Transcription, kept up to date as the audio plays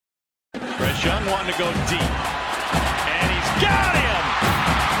Young wanting to go deep. And he's got him!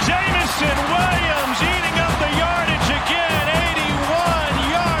 Jamison Williams eating up the yardage again.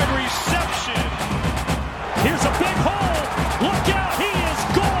 81-yard reception. Here's a big hole. Look out, he is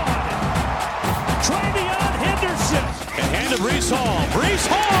gone. Travion Henderson. And hand to Breece Hall. Breece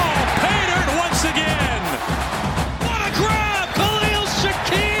Hall patered once again. What a grab! Khalil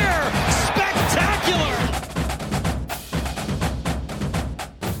Shakir! Spectacular!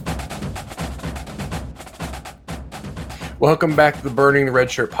 Welcome back to the Burning the Red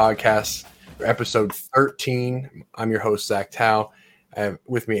Shirt podcast, episode 13. I'm your host, Zach Tao. I have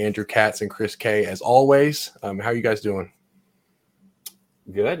with me Andrew Katz and Chris K. As always, how are you guys doing?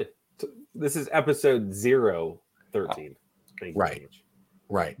 Good. This is episode 013. Thank you Right.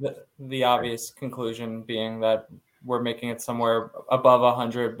 Right. The obvious conclusion being that we're making it somewhere above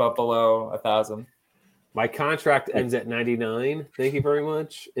 100, but below 1,000. My contract ends at 99. Thank you very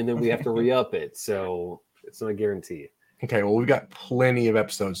much. And then we have to re-up it. So it's not a guarantee. Okay, well, we've got plenty of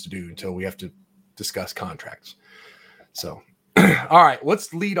episodes to do until we have to discuss contracts. So, all right,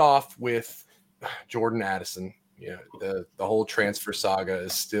 let's lead off with Jordan Addison. Yeah, the whole transfer saga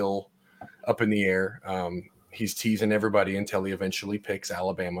is still up in the air. He's teasing everybody until he eventually picks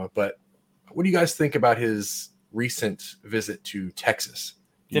Alabama. But what do you guys think about his recent visit to Texas?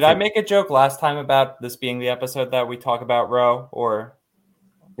 Did I make a joke last time about this being the episode that we talk about Roe or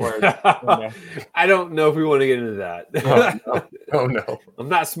I don't know if we want to get into that. Oh, no. I'm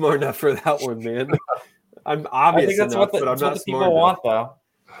not smart enough for that one, man. I'm obvious I think that's enough, what but I'm not the smart people enough. want, though.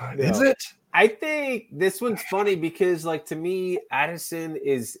 Is it? I think this one's funny because, like, to me, Addison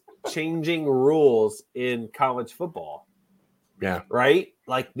is changing rules in college football. Yeah. Right?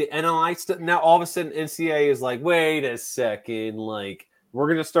 Like, the NLI stuff. Now, all of a sudden, NCAA is like, wait a second. Like, we're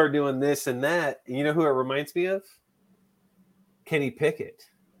going to start doing this and that. You know who it reminds me of? Kenny Pickett.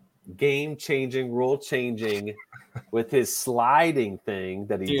 Game-changing, rule-changing with his sliding thing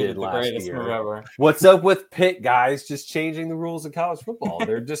that he did last year. What's up with Pitt guys just changing the rules of college football?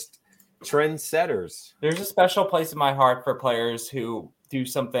 They're just trendsetters. There's a special place in my heart for players who do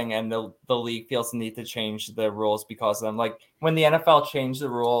something and the league feels the need to change the rules because of them. Like when the NFL changed the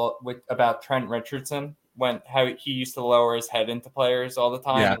rule about Trent Richardson, how he used to lower his head into players all the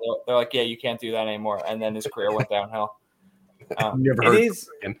time. Yeah. They're like, yeah, you can't do that anymore. And then his career went downhill. Never heard it is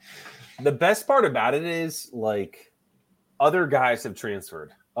the best part about it is like other guys have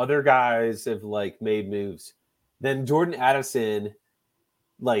transferred, other guys have like made moves. Then Jordan Addison,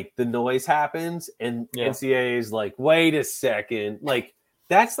 like the noise happens, and NCAA is like, wait a second, like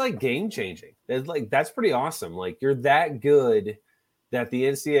that's like game changing. That's pretty awesome. Like you're that good that the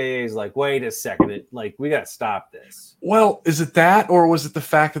NCAA is like, wait a second, like we got to stop this. Well, is it that, or was it the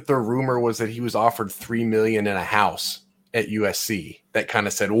fact that the rumor was that he was offered $3 million in a house at USC that kind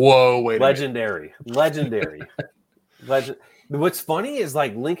of said, whoa, wait legendary. What's funny is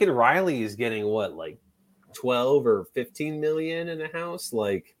like Lincoln Riley is getting what, like 12 or 15 million in a house,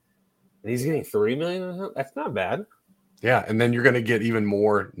 like, and he's getting 3 million in a house. That's not bad. Yeah, and then you're going to get even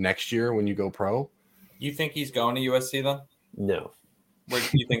more next year when you go pro. You think he's going to USC then? No. Where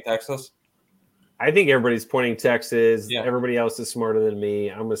do you think Texas? I think everybody's pointing Texas. Yeah. Everybody else is smarter than me.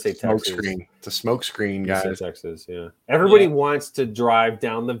 I'm going to say Texas. Screen. It's a smoke screen, guys. Texas, yeah. Everybody wants to drive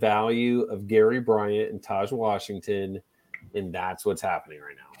down the value of Gary Bryant and Taj Washington, and that's what's happening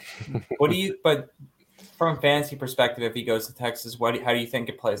right now. But from a fantasy perspective, if he goes to Texas, how do you think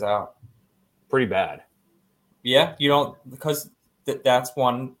it plays out? Pretty bad. Yeah, you don't, because that's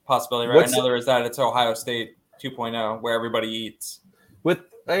one possibility, right? Another is that it's Ohio State 2.0 where everybody eats.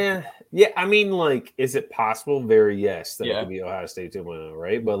 Yeah, I mean, like, is it possible? Very yes, that it could be Ohio State 2.0,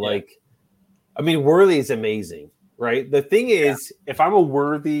 right? But like, I mean, Worthy is amazing, right? The thing is, if I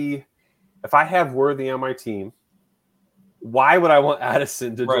have Worthy on my team, why would I want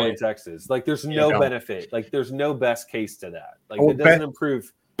Addison to join Texas? Like, there's no benefit. Like, there's no best case to that. Like, it doesn't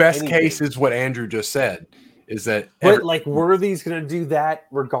improve. Best case is what Andrew just said. Is that, but like Worthy's going to do that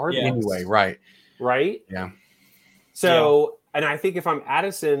regardless anyway, right? Yeah. So. And I think if I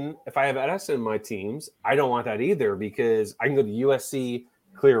have Addison in my teams, I don't want that either because I can go to USC,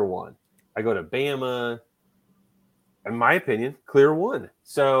 clear one. I go to Bama, in my opinion, clear one.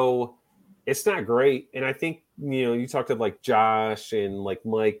 So it's not great. And I think, you talked to like Josh and like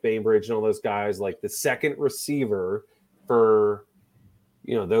Mike Bainbridge and all those guys, like the second receiver for,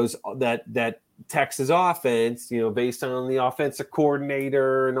 those that Texas offense, based on the offensive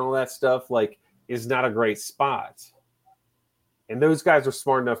coordinator and all that stuff, like is not a great spot. And those guys are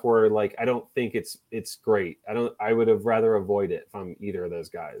smart enough where, like, I don't think it's great. I would have rather avoid it if I'm either of those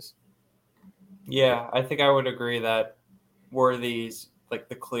guys. Yeah, I think I would agree that Worthy's like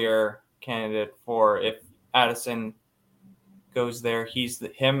the clear candidate for if Addison goes there.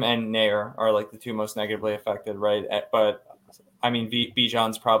 Him and Nair are like the two most negatively affected, right? But I mean,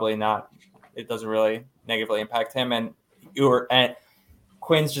 Bijan's probably not. It doesn't really negatively impact him, and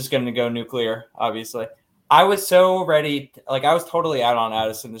Quinn's just going to go nuclear, obviously. I was so ready. I was totally out on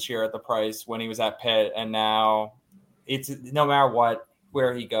Addison this year at the price when he was at Pitt, and now it's no matter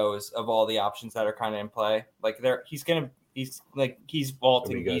where he goes, of all the options that are kind of in play, he's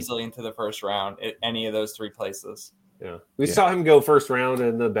vaulting easily into the first round at any of those three places. Yeah, we saw him go first round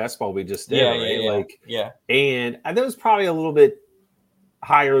in the best ball we just did, right? And that was probably a little bit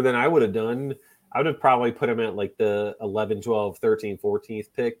higher than I would have done. I would have probably put him at like the 11, 12, 13, 14th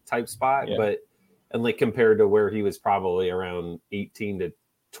pick type spot, and compared to where he was probably around 18 to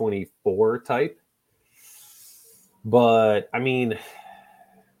 24 type. But I mean,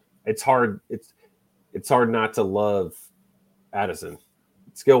 it's hard. It's hard not to love Addison,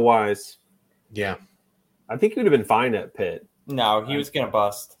 skill wise. Yeah. I think he would have been fine at Pitt. No, he was going to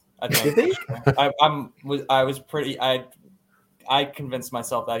bust. I think. I convinced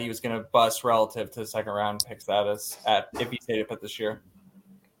myself that he was going to bust relative to second round pick status if he stayed at Pitt this year.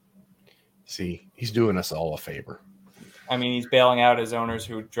 See, he's doing us all a favor. I mean, he's bailing out his owners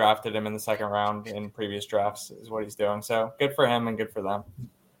who drafted him in the second round in previous drafts is what he's doing. So good for him and good for them.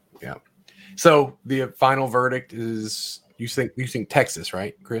 Yeah. So the final verdict is you think Texas,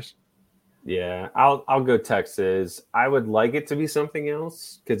 right, Chris? Yeah, I'll go Texas. I would like it to be something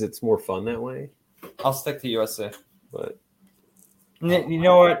else because it's more fun that way. I'll stick to USC. But you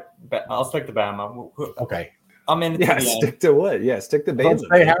know what? I'll stick to Bama. Okay. I'm in. Stick to what? Yeah, stick to Bama.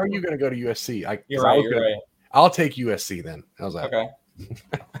 Say, how are you going to go to USC? You're right. I'll take USC then. How's that? Okay.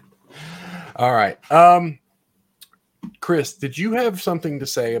 All right. Chris, did you have something to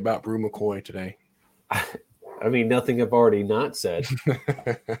say about Brew McCoy today? I mean, nothing I've already not said.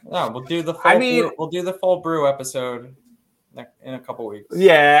 No, we'll do the full. We'll do the full Brew episode in a couple weeks.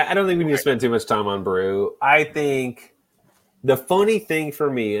 Yeah, I don't think we need to spend too much time on Brew. I think the funny thing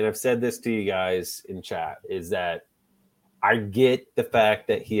for me, and I've said this to you guys in chat, is that I get the fact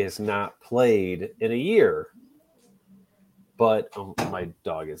that he has not played in a year. But my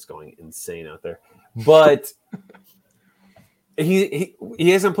dog is going insane out there. But he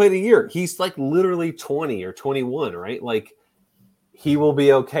hasn't played a year. He's like literally 20 or 21, right? Like he will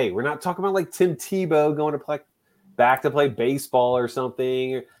be okay. We're not talking about like Tim Tebow going to play back to play baseball or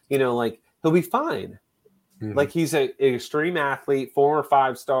something. You know, like he'll be fine. Mm-hmm. Like he's an extreme athlete, 4 or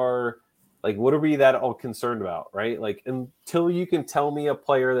 5 star. Like what are we that all concerned about, right? Like until you can tell me a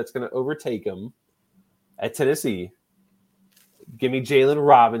player that's going to overtake him at Tennessee. Give me Jalen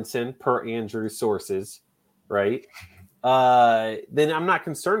Robinson per Andrew's sources, right? Then I'm not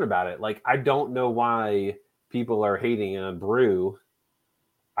concerned about it. Like, I don't know why people are hating on Brew.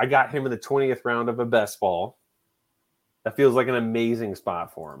 I got him in the 20th round of a best ball. That feels like an amazing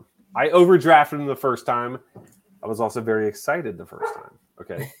spot for him. I overdrafted him the first time. I was also very excited the first time.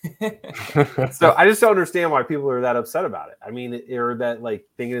 Okay. So I just don't understand why people are that upset about it. I mean, or that like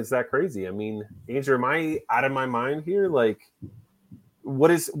thinking it's that crazy. I mean, Andrew, am I out of my mind here? Like,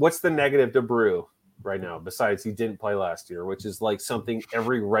 what's the negative to Brew right now besides he didn't play last year, which is like something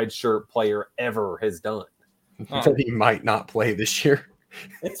every redshirt player ever has done? So he might not play this year.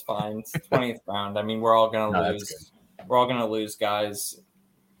 It's fine. It's 20th round. I mean, we're all going to lose. We're all going to lose guys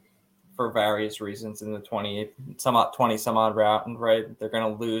for various reasons in the 20 some odd round, right? They're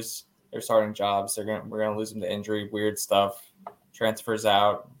going to lose their starting jobs. We're going to lose them to injury, weird stuff, transfers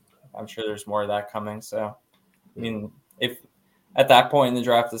out. I'm sure there's more of that coming. So, I mean, if at that point in the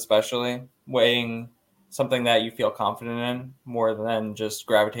draft, especially weighing something that you feel confident in more than just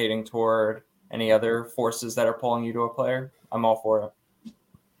gravitating toward any other forces that are pulling you to a player, I'm all for it.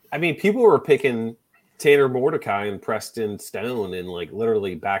 I mean, people were picking Tanner Mordecai and Preston Stone in like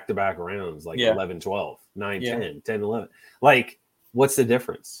literally back-to-back rounds, like 11, 12, 9, 10, 10, 11. Like, what's the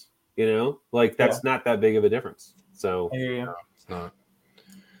difference? You know, like that's not that big of a difference. So no, it's not.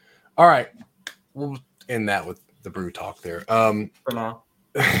 All right. We'll end that with the Brew talk there. For now.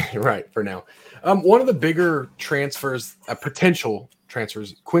 Right, for now. One of the bigger transfers, potential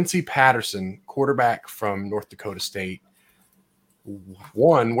transfers, Quincy Patterson, quarterback from North Dakota State.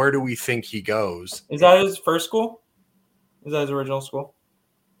 One, where do we think he goes? Is that his first school? Is that his original school?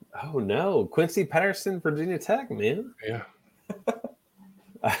 Oh, no. Quincy Patterson, Virginia Tech, man. Yeah.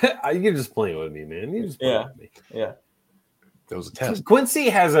 You're just playing with me, man. You're just playing with me. Yeah. That was a test. Quincy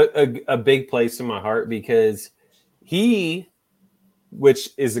has a big place in my heart because which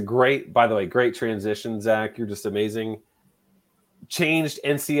is a great, by the way, great transition, Zach. You're just amazing. Changed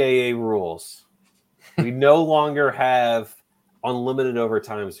NCAA rules. We no longer have unlimited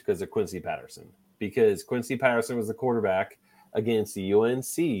overtimes because of Quincy Patterson. Because Quincy Patterson was the quarterback against the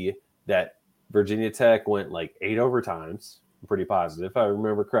UNC that Virginia Tech went like 8 overtimes. I'm pretty positive, if I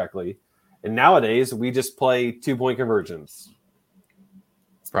remember correctly. And nowadays, we just play 2-point conversions.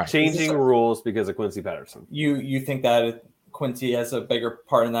 Right. Changing rules because of Quincy Patterson. You think that Quincy has a bigger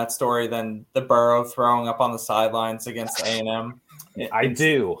part in that story than the Burrow throwing up on the sidelines against A&M? I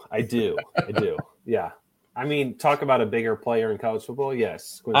do. Yeah. I mean, talk about a bigger player in college football.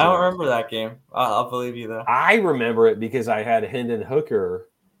 Yes. Quincy I don't remember that game. I'll believe you, though. I remember it because I had Hendon Hooker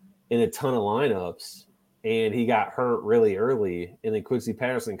in a ton of lineups, and he got hurt really early, and then Quincy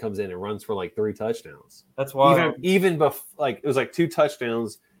Patterson comes in and runs for like 3 touchdowns. That's wild. Even like it was like 2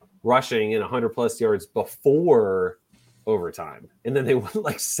 touchdowns rushing and 100+ yards before overtime, and then they won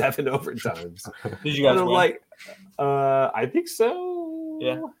like 7 overtimes. Did you guys win? Like, I think so.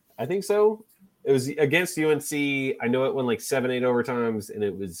 Yeah, I think so. It was against UNC. I know it won like 7-8 overtimes, and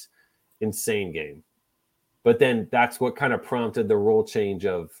it was insane game. But then that's what kind of prompted the rule change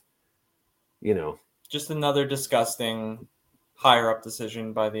of, just another disgusting higher up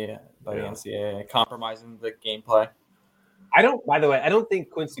decision by the NCAA, compromising the gameplay. By the way, I don't think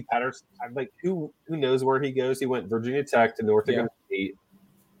Quincy Patterson, who knows where he goes? He went Virginia Tech to North Dakota State.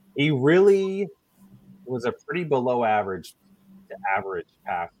 He really was a pretty below average to average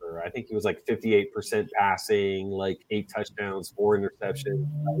passer. I think he was like 58% passing, like 8 touchdowns, 4 interceptions.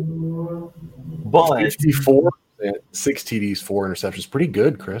 But 54, 6 TDs, 4 interceptions. Pretty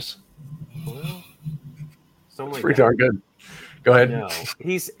good, Chris. Pretty darn good. Go ahead. No,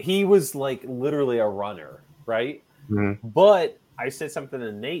 he was like literally a runner, right? Mm-hmm. But I said something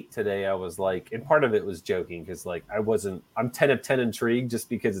to Nate today. I was like, and part of it was joking because like I'm 10 of 10 intrigued just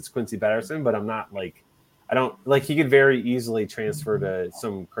because it's Quincy Patterson, but I'm not like, I don't like he could very easily transfer to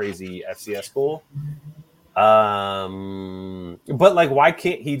some crazy FCS school. But like, why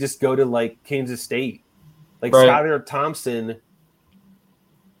can't he just go to like Kansas State? Like right. Skylar Thompson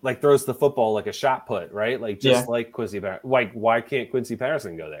like throws the football like a shot put, right? Like just like Quincy Patterson. Like, why can't Quincy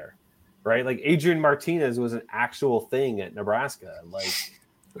Patterson go there? Right? Like Adrian Martinez was an actual thing at Nebraska. Like,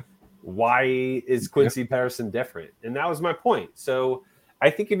 why is Quincy Patterson different? And that was my point. So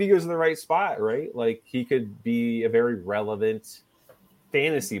I think if he goes to the right spot, right, like he could be a very relevant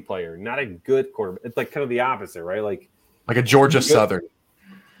fantasy player, not a good quarterback. It's like kind of the opposite, right? Like a Georgia Southern.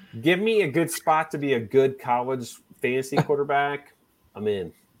 Give me a good spot to be a good college fantasy quarterback. I'm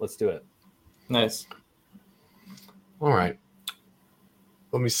in. Let's do it. Nice. All right.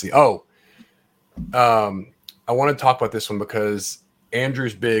 Let me see. I want to talk about this one because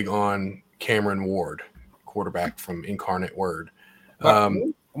Andrew's big on Cameron Ward, quarterback from Incarnate Word.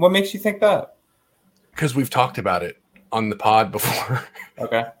 What makes you think that? Because we've talked about it on the pod before.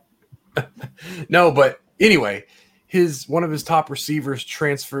 Okay. No, but anyway, one of his top receivers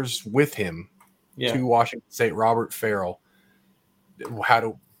transfers with him to Washington State, Robert Farrell.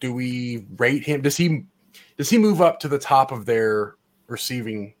 How do we rate him? Does he move up to the top of their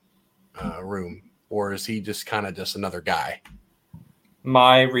receiving room, or is he just kind of just another guy?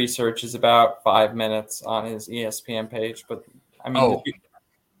 My research is about 5 minutes on his ESPN page, but I mean,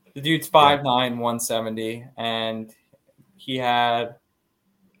 the dude's 5'9", 170, and he had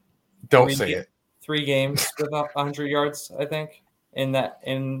three games with 100 yards, I think, in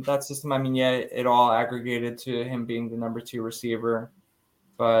that system. I mean, it all aggregated to him being the number 2 receiver,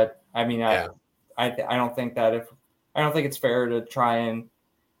 but I mean, I don't think it's fair to try and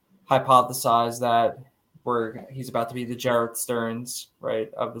hypothesize that he's about to be the Jarrett Stearns,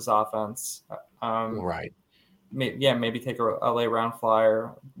 right, of this offense. Right. Maybe take a late round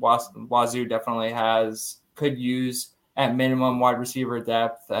flyer. Wazoo definitely could use at minimum wide receiver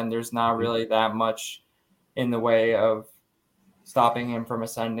depth, and there's not really that much in the way of stopping him from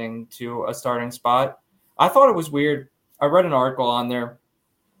ascending to a starting spot. I thought it was weird. I read an article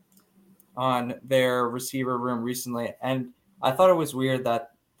on their receiver room recently, and I thought it was weird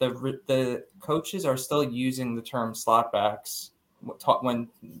that the coaches are still using the term slot backs when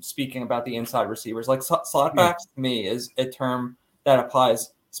speaking about the inside receivers. Like slot backs to me is a term that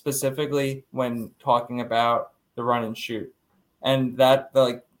applies specifically when talking about the run and shoot, and that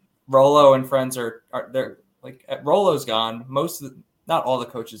like Rolo and friends are they're like Rolo's gone. Not all the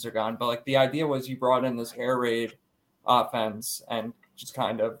coaches are gone, but like the idea was you brought in this air raid offense and just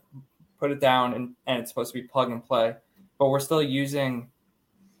kind of put it down and it's supposed to be plug and play, but we're still using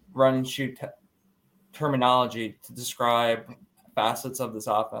run and shoot terminology to describe facets of this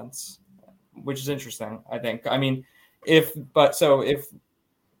offense, which is interesting, I think. I mean, if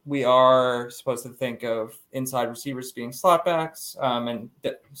we are supposed to think of inside receivers being slot backs and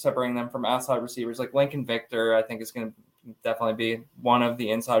separating them from outside receivers, like Lincoln Victor, I think is going to definitely be one of the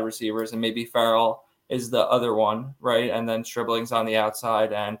inside receivers, and maybe Farrell is the other one, right? And then Stribling's on the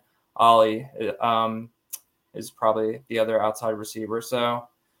outside, and Ollie is probably the other outside receiver. So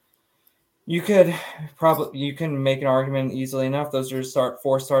you can make an argument easily enough. Those are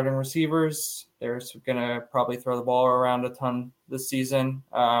four starting receivers. They're gonna probably throw the ball around a ton this season.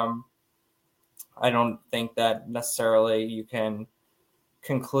 I don't think that necessarily you can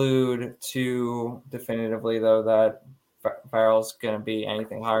conclude too definitively, though, that Farrell's going to be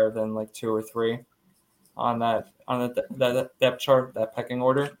anything higher than like 2 or 3 on the depth chart, that pecking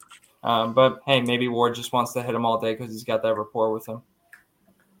order. But hey, maybe Ward just wants to hit him all day because he's got that rapport with him.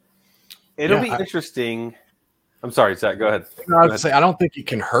 It'll be interesting. I'm sorry, Zach. Go ahead. No, I was say I don't think it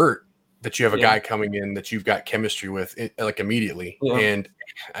can hurt that you have a guy coming in that you've got chemistry with, like immediately. Yeah. And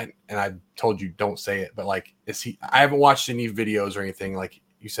I told you don't say it, but like, is he? I haven't watched any videos or anything. Like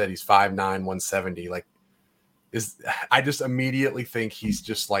you said, he's 5'9", 170. Like, I just immediately think he's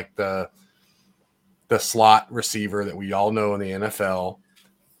just like the slot receiver that we all know in the NFL.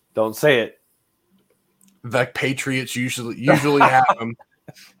 Don't say it. The Patriots usually have him,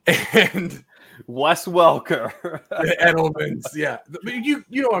 and Wes Welker, Edelman's, yeah. You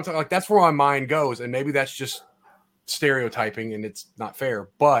know what I'm talking. Like that's where my mind goes, and maybe that's just stereotyping, and it's not fair.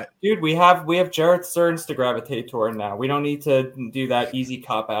 But dude, we have Jarrett Stearns to gravitate toward now. We don't need to do that easy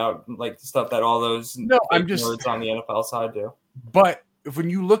cop out like the stuff that all those nerds on the NFL side do. But when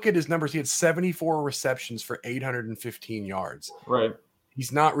you look at his numbers, he had 74 receptions for 815 yards. Right.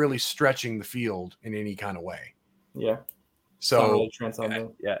 He's not really stretching the field in any kind of way. Yeah. So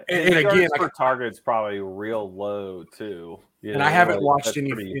yeah, and again, for targets probably real low too. I haven't watched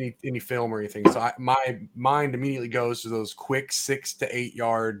any film or anything, so my mind immediately goes to those quick 6 to 8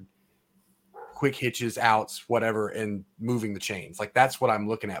 yard, quick hitches, outs, whatever, and moving the chains. Like that's what I'm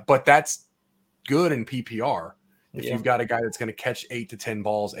looking at. But that's good in PPR if you've got a guy that's going to catch 8 to 10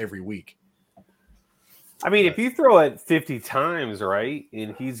 balls every week. I mean, if you throw it 50 times, right,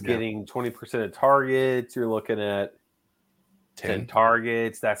 and he's getting 20% of targets, you're looking at 10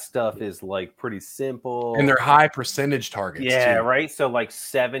 targets. That stuff is like pretty simple. And they're high percentage targets. Yeah, too. Right. So like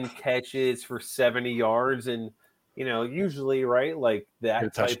 7 catches for 70 yards. And, usually, right, like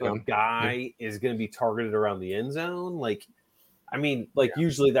that type of guy is going to be targeted around the end zone. Like, I mean, like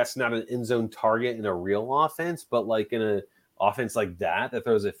usually that's not an end zone target in a real offense, but like in an offense like that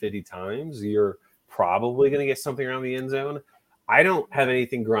throws it 50 times, you're probably going to get something around the end zone. I don't have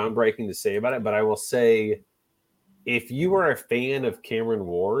anything groundbreaking to say about it, but I will say, if you are a fan of Cameron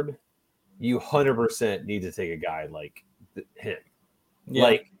Ward, you 100% need to take a guy like him. Yeah.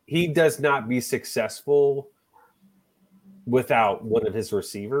 Like, he does not be successful without one of his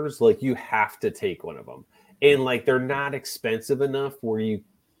receivers. Like, you have to take one of them. And, like, they're not expensive enough where you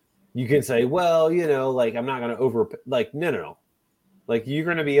can say, well, like, I'm not going to like, no. Like, you're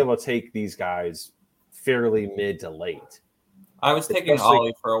going to be able to take these guys fairly mid to late. I was taking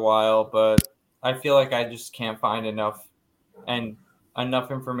Ollie for a while, but I feel like I just can't find enough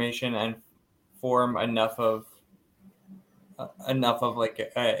information and form enough of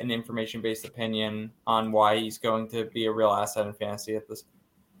like an information-based opinion on why he's going to be a real asset in fantasy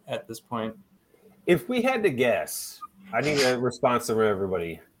at this point. If we had to guess, I need a response from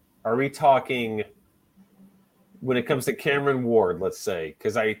everybody. Are we talking when it comes to Cameron Ward, let's say,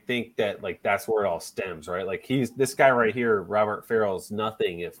 because I think that like that's where it all stems, right? Like this guy right here, Robert Farrell's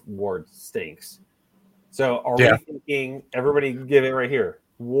nothing if Ward stinks. So are we thinking, everybody give it right here,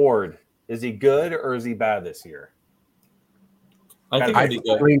 Ward, is he good or is he bad this year? I think he'll be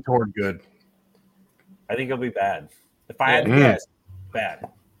good. Lean toward good. I think he'll be bad. If I had to guess, bad.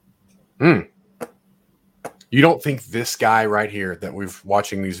 You don't think this guy right here that we're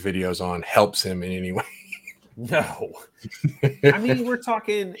watching these videos on helps him in any way? No. I mean, we're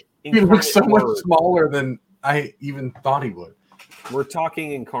talking. He looks so much smaller than I even thought he would. We're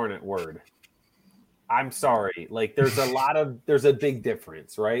talking incarnate Word. I'm sorry. Like, there's a big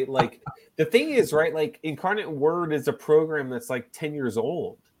difference, right? Like, the thing is, right, like, Incarnate Word is a program that's like 10 years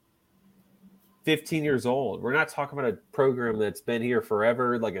old, 15 years old. We're not talking about a program that's been here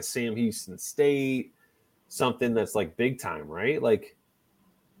forever, like a Sam Houston State, something that's like big time, right? Like,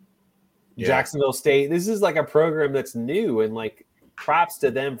 Jacksonville State. This is like a program that's new, and like, props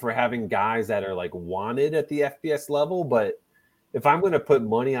to them for having guys that are like wanted at the FBS level. But if I'm going to put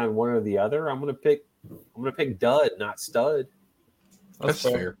money on one or the other, I'm going to pick dud, not stud. That's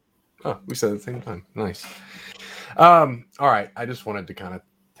fair. Oh, we said it at the same time. Nice. All right. I just wanted to kind of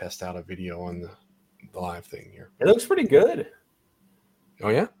test out a video on the live thing here. It looks pretty good. Oh,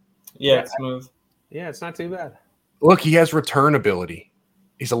 yeah? Yeah, it's smooth. Yeah, it's not too bad. Look, he has return ability.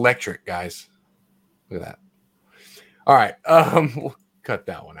 He's electric, guys. Look at that. All right. We'll cut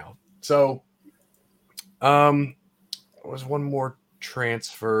that one out. So, there was one more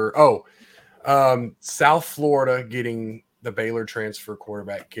transfer. South Florida getting the Baylor transfer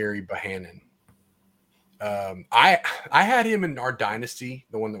quarterback, Gerry Bohanon. I had him in our dynasty,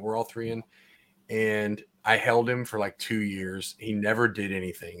 the one that we're all three in, and I held him for like 2 years. He never did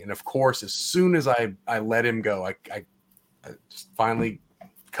anything. And of course, as soon as I let him go, I just finally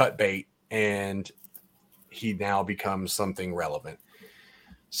cut bait, and he now becomes something relevant.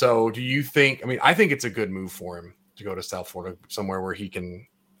 So do you think, I think it's a good move for him to go to South Florida, somewhere where he can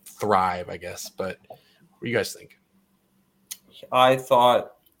thrive, I guess. But what do you guys think? I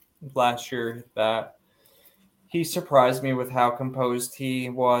thought last year that he surprised me with how composed he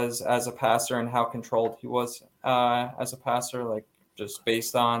was as a passer and how controlled he was as a passer. Like, just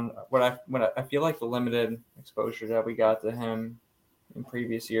based on what I feel like the limited exposure that we got to him in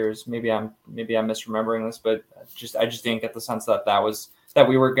previous years. Maybe I'm misremembering this, but I just didn't get the sense that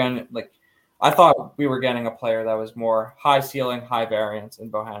we were going to, like, I thought we were getting a player that was more high ceiling, high variance in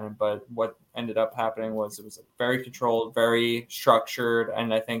Bohanon, but what ended up happening was it was very controlled, very structured,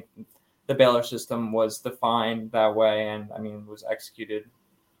 and I think the Baylor system was defined that way, and was executed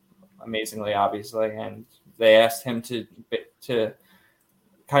amazingly, obviously. And they asked him to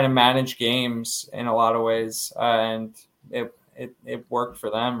kind of manage games in a lot of ways, and it worked for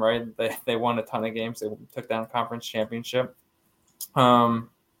them, right? They won a ton of games. They took down a conference championship. There's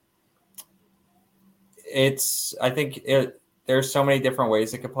so many different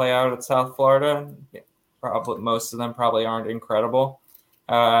ways it could play out at South Florida. Probably most of them probably aren't incredible.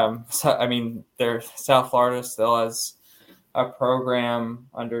 South Florida still has a program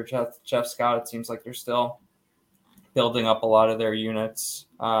under Jeff Scott. It seems like they're still building up a lot of their units.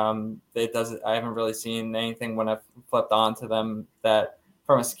 I haven't really seen anything when I've flipped on to them that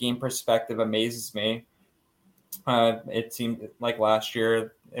from a scheme perspective amazes me. It seemed like last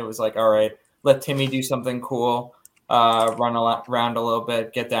year it was like, all right, let Timmy do something cool, run around a little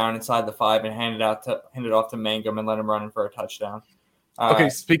bit, get down inside the 5 and hand it off to Mangum and let him run in for a touchdown. Okay,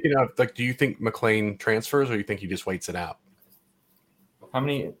 speaking of, like, do you think McLean transfers, or do you think he just waits it out? How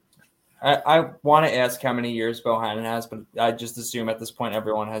many? I want to ask how many years Bohanon has, but I just assume at this point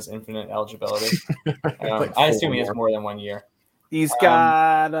everyone has infinite eligibility. I assume he has more than 1 year. He's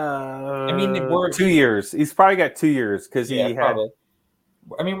got 2 years. He's probably got 2 years because he had. Probably.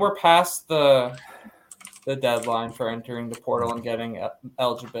 We're past the deadline for entering the portal and getting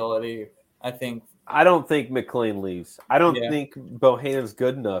eligibility. I don't think McLean leaves. I don't think Bohanon's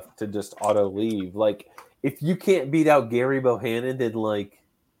good enough to just auto leave. Like, if you can't beat out Gerry Bohanon, then like.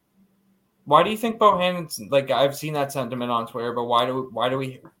 Why do you think Bohanon's, like, I've seen that sentiment on Twitter, but why do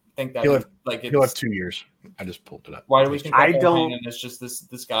we think that he'll have 2 years? I just pulled it up. Why do we think that Bohanon is just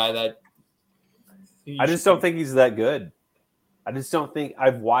this guy that? I just don't think he's that good. I just don't think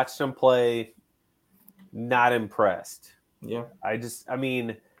I've watched him play. Not impressed. Yeah.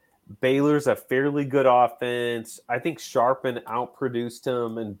 Baylor's a fairly good offense. I think Sharpen outproduced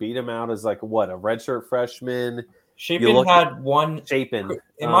him and beat him out as a redshirt freshman. Chapin had one. Chapin.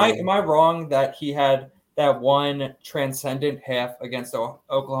 Am I wrong that he had that one transcendent half against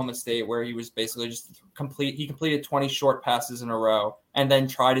Oklahoma State where he was basically just he completed 20 short passes in a row and then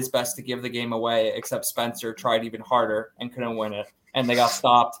tried his best to give the game away, except Spencer tried even harder and couldn't win it. And they got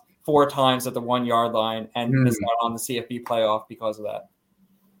stopped 4 times at the 1 yard line and missed out on the CFB playoff because of that.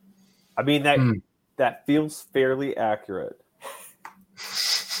 That feels fairly accurate.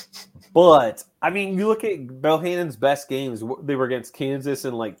 But you look at Bohanon's best games; they were against Kansas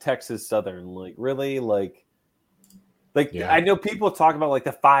and Texas Southern. Really, I know people talk about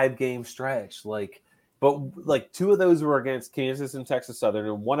the 5-game stretch, but 2 of those were against Kansas and Texas Southern,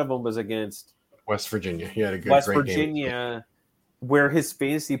 and one of them was against West Virginia. He had a West Virginia, where his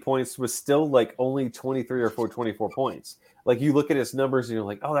fantasy points was still only 23 or 24 points. You look at his numbers and you're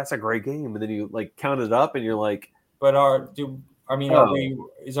like, oh, that's a great game, and then you count it up and you're like, but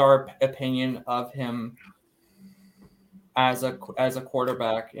is our opinion of him as a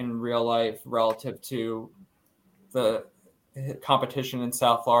quarterback in real life relative to the competition in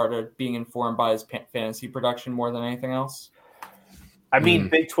South Florida being informed by his fantasy production more than anything else?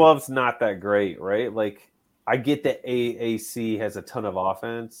 Big 12's not that great, right? I get that AAC has a ton of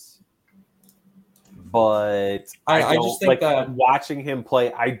offense, but I just think that watching him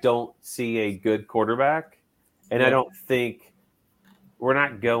play, I don't see a good quarterback, and I don't think. We're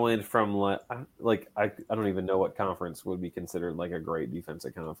not going from I don't even know what conference would be considered a great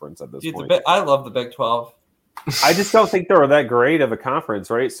defensive conference at this point. I love the Big 12. I just don't think they're that great of a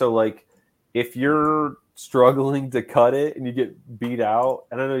conference, right? So if you're struggling to cut it and you get beat out,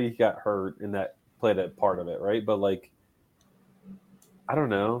 and I know you got hurt in that played a part of it, right? But like, I don't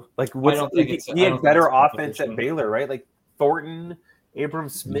know. Like, he had better offense at Baylor, right? Like Thornton, Abram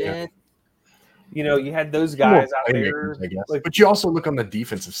Smith. Yeah. You had those guys out there. I guess. But you also look on the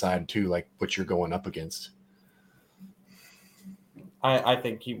defensive side too, like what you're going up against. I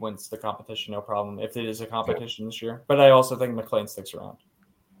think he wins the competition, no problem, if it is a competition this year. But I also think McLean sticks around.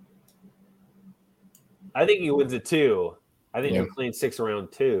 I think he wins it too. I think McLean sticks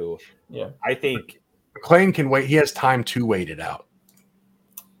around too. Yeah. I think McLean can wait. He has time to wait it out.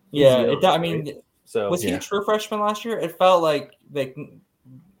 Yeah. Was he a true freshman last year? It felt like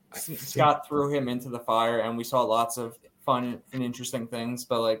Scott threw him into the fire, and we saw lots of fun and interesting things.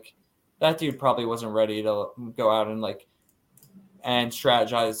 But like, that dude probably wasn't ready to go out and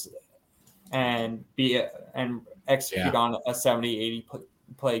strategize and execute on a 70-80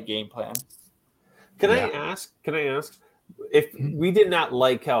 play game plan. Can I ask if we did not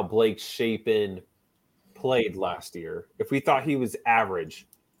like how Blake Shapen played last year, if we thought he was average,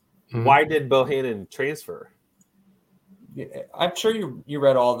 why did Bohanon transfer? I'm sure you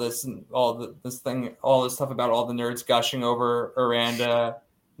read all this and all this stuff about all the nerds gushing over Aranda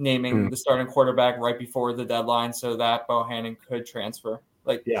naming the starting quarterback right before the deadline so that Bohanon could transfer.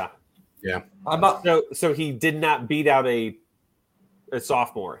 Yeah. I'm not. So he did not beat out a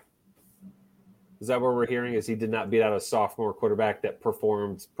sophomore. Is that what we're hearing? Is he did not beat out a sophomore quarterback that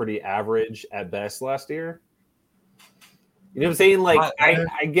performed pretty average at best last year? You know what I'm saying? Like,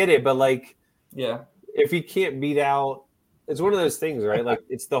 I get it, but like, if he can't beat out, it's one of those things, right? Like,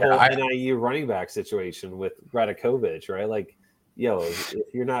 it's the whole NIU running back situation with Radakovich, right? Like, if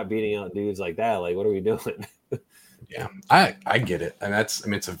you're not beating out dudes like that, like, what are we doing? Yeah, I get it, and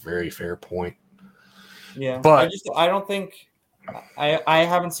it's a very fair point. Yeah, but I don't think I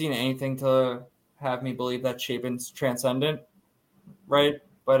haven't seen anything to have me believe that Shapen's transcendent, right?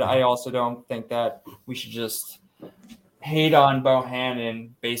 But I also don't think that we should just hate on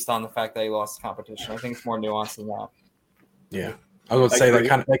Bohanon based on the fact that he lost the competition. I think it's more nuanced than that. Yeah, I would say that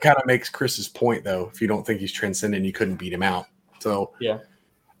kind of makes Chris's point though. If you don't think he's transcendent, you couldn't beat him out. So yeah,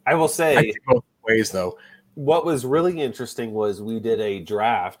 I will say both ways though. What was really interesting was we did a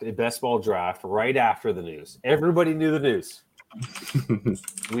best ball draft right after the news. Everybody knew the news.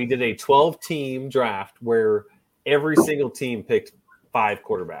 We did a 12-team draft where every single team picked 5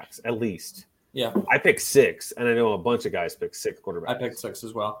 quarterbacks at least. Yeah, I picked 6, and I know a bunch of guys picked 6 quarterbacks. I picked 6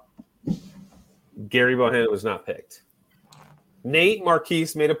 as well. Gerry Bohanon was not picked. Nate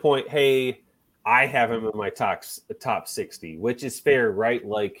Marquise made a point. Hey, I have him in my top 60, which is fair, right?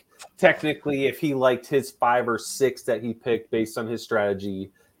 Like, technically, if he liked his 5 or 6 that he picked based on his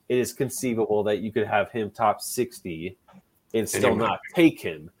strategy, it is conceivable that you could have him top 60 and still not take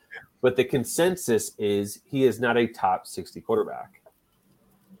him. But the consensus is he is not a top 60 quarterback.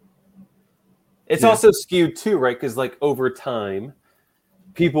 It's also skewed too, right? Because like over time,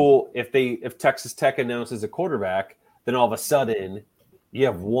 people, if Texas Tech announces a quarterback, then all of a sudden you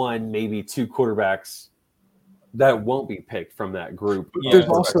have 1, maybe 2 quarterbacks that won't be picked from that group. There's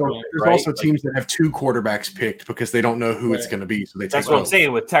also teams that have 2 quarterbacks picked because they don't know who it's going to be. So that's what I'm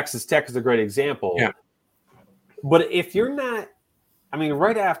saying. With Texas Tech is a great example. Yeah. But if you're not, I mean,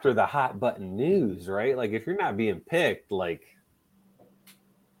 right after the hot button news, right? Like if you're not being picked, like,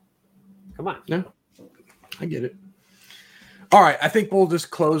 come on. Yeah, I get it. All right, I think we'll just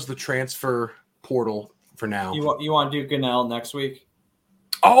close the transfer portal for now. You want to do Gunnell next week?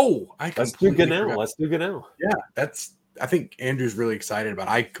 Oh, let's do Gunnell. Yeah, I think Andrew's really excited about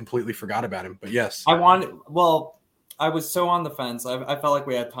it. I completely forgot about him, but yes. I was so on the fence. I felt like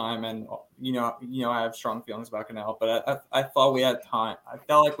we had time, and I have strong feelings about Gunnell, but I thought we had time. I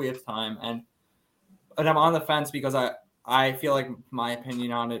felt like we had time, and I'm on the fence because I feel like my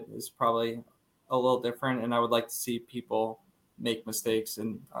opinion on it is probably a little different, and I would like to see people make mistakes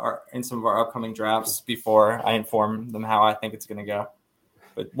in some of our upcoming drafts before I inform them how I think it's going to go.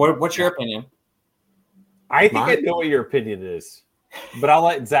 But what's your opinion? I think I know what your opinion is, but I'll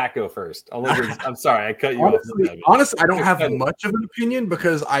let Zach go first. I'm sorry, I cut you off. Honestly, I don't have much of an opinion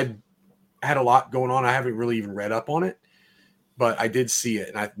because I had a lot going on. I haven't really even read up on it, but I did see it,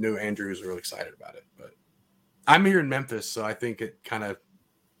 and I knew Andrew was really excited about it. But I'm here in Memphis, so I think it kind of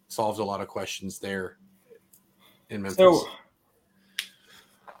solves a lot of questions there in Memphis. So,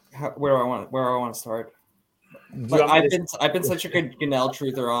 where do I want to start? Like, I've been such a good Gunnell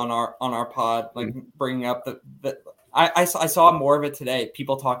truther on our pod, like bringing up I saw more of it today.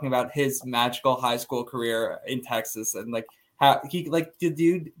 People talking about his magical high school career in Texas, and like how he like the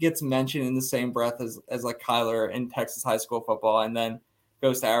dude gets mentioned in the same breath as like Kyler in Texas high school football, and then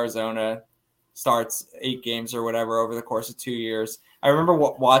goes to Arizona, starts 8 games or whatever over the course of 2 years. I remember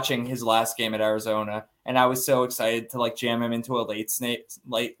watching his last game at Arizona, and I was so excited to like jam him into a late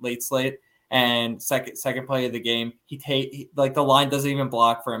slate. And second play of the game, he like the line doesn't even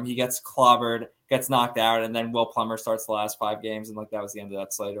block for him. He gets clobbered, gets knocked out, and then Will Plummer starts the last 5 games, and like that was the end of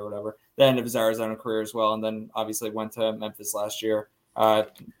that slate or whatever. The end of his Arizona career as well, and then obviously went to Memphis last year.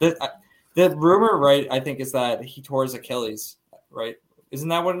 The rumor, right, I think, is that he tore his Achilles, right? Isn't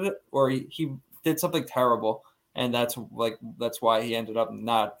that what it is? Or he did something terrible, and that's why he ended up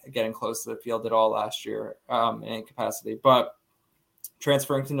not getting close to the field at all last year in any capacity. But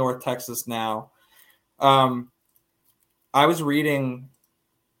transferring to North Texas now, I was reading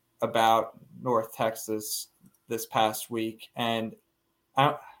about North Texas this past week, and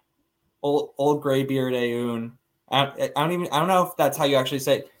old graybeard Ayoun. I don't know if that's how you actually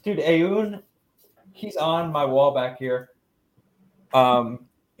say it. Dude, Ayoun, he's on my wall back here. A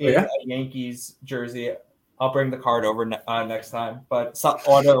Yankees jersey. I'll bring the card over next time. But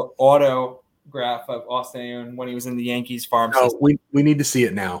autograph of Austin Ayoun when he was in the Yankees farm system. We need to see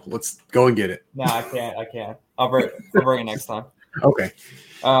it now. Let's go and get it. No, I can't. I'll bring it next time. Okay.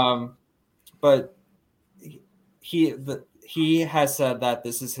 But he has said that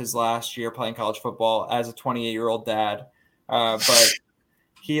this is his last year playing college football as a 28-year-old dad. But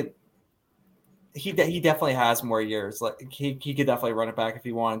he definitely has more years. Like he could definitely run it back if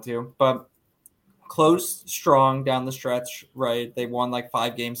he wanted to. But close, strong down the stretch, right? They won like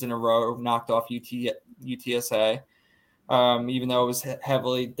 5 games in a row, knocked off UTSA. Even though it was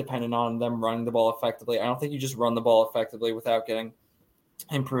heavily dependent on them running the ball effectively. I don't think you just run the ball effectively without getting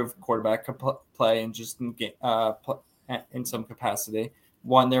improved quarterback play and just in some capacity.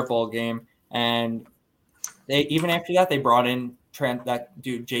 Won their bowl game, and they even after that they brought in that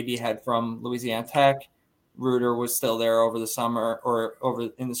dude JD Head from Louisiana Tech. Reuter was still there over the summer or over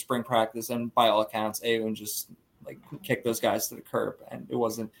in the spring practice, and by all accounts, Ayoun just like kicked those guys to the curb, and there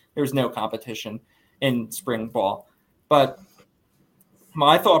was no competition in spring ball. But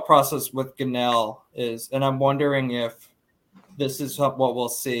my thought process with Gunnell is, and I'm wondering if this is what we'll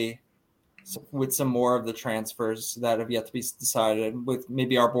see with some more of the transfers that have yet to be decided with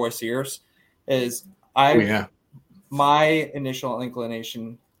maybe our boy Sears, is my initial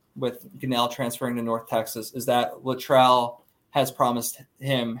inclination with Gunnell transferring to North Texas is that Luttrell has promised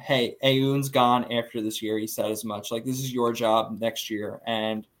him, hey, Ayoun's gone after this year. He said as much. Like, this is your job next year.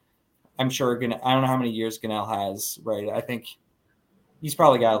 And I'm sure I don't know how many years Gunnell has, right? I think he's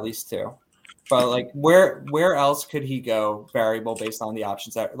probably got at least 2. But like, where else could he go? Variable based on the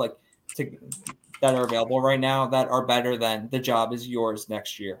options that are available right now that are better than the job is yours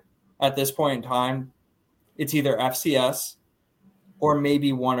next year. At this point in time, it's either FCS or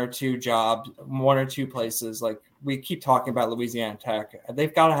maybe one or two places. Like we keep talking about Louisiana Tech.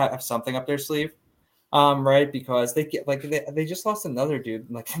 They've got to have something up their sleeve, right? Because they just lost another dude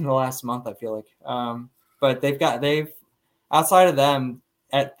like in the last month, I feel like. But they've outside of them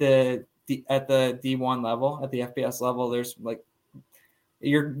at the D1 level, at the FBS level, there's like if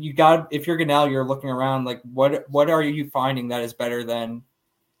you're Gunnell, you're looking around like what are you finding that is better than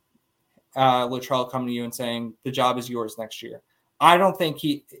Luttrell coming to you and saying the job is yours next year. I don't think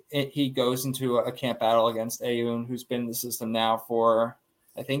he goes into a camp battle against Ayoun, who's been in the system now for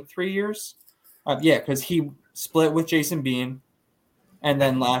I think 3 years. Because he split with Jason Bean, and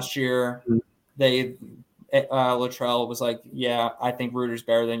then last year Luttrell was like, yeah, I think Reuter's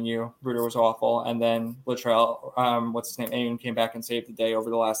better than you. Reuter was awful, and then Luttrell, Ayoun came back and saved the day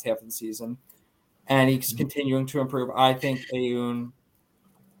over the last half of the season, and he's continuing to improve. I think Ayoun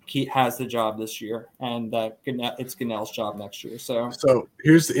has the job this year, and that it's Gunnell's job next year. So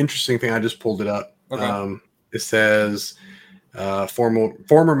here's the interesting thing. I just pulled it up. Okay. It says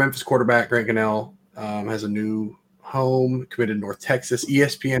former Memphis quarterback Grant Gunnell has a new home, committed to North Texas.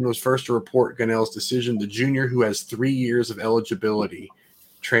 ESPN was first to report Gunnell's decision. The junior, who has 3 years of eligibility,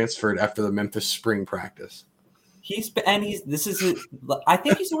 transferred after the Memphis spring practice. I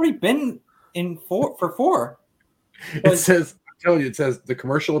think he's already been in for 4. It says the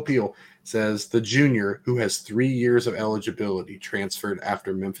commercial appeal says the junior, who has 3 years of eligibility, transferred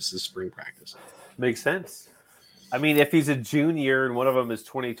after Memphis's spring practice. Makes sense. I mean, if he's a junior and one of them is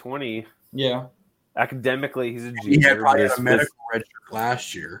 2020, yeah, academically he's a junior. He had probably a medical redshirt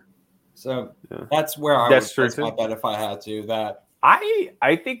last year, so that's where I would place my bet if I had to. That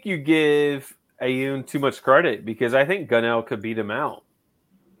I think you give Ayoun too much credit because I think Gunnell could beat him out.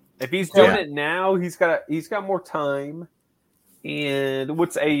 If he's doing it now, he's got more time. And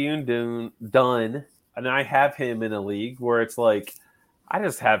what's Ayoun done? And I have him in a league where it's like I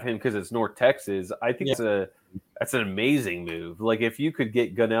just have him because it's North Texas. I think that's an amazing move. Like if you could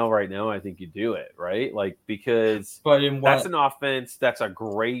get Gunnell right now, I think you do it, right? Like because that's an offense. That's a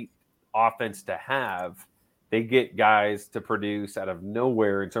great offense to have. They get guys to produce out of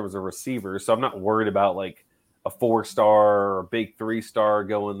nowhere in terms of receivers. So I'm not worried about like a 4-star or a big 3-star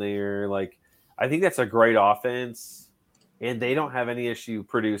going there. Like I think that's a great offense, and they don't have any issue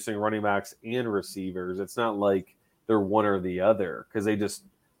producing running backs and receivers. It's not like they're one or the other because they just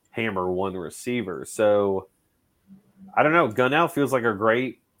hammer one receiver. So I don't know. Gunnell feels like a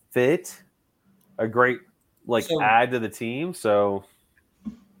great fit, a great add to the team. So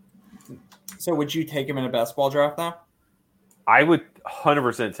would you take him in a best ball draft now? I would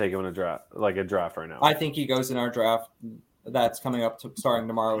 100% take him in a draft right now. I think he goes in our draft that's coming up starting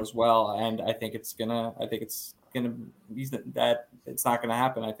tomorrow as well, and it's not gonna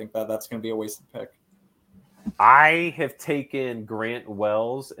happen. I think that's gonna be a wasted pick. I have taken Grant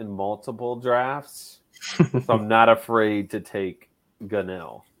Wells in multiple drafts, so I'm not afraid to take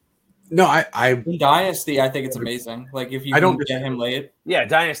Gunnell. No, I in Dynasty, I think it's amazing. Like if you can get him late. Yeah,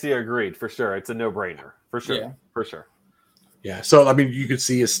 Dynasty agreed for sure. It's a no-brainer for sure. Yeah. For sure. Yeah. So I mean, you could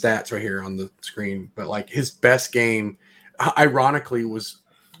see his stats right here on the screen, but like his best game, ironically, was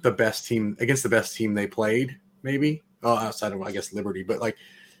the best team against the best team they played. Maybe outside of I guess Liberty, but like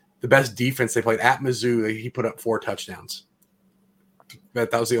the best defense they played at Mizzou, he put up 4 touchdowns. But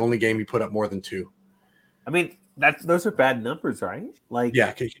that was the only game he put up more than 2. I mean. Those are bad numbers, right? Like,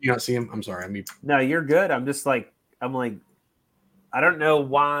 yeah, can you not see him? I'm sorry. I mean, no, you're good. I'm like, I don't know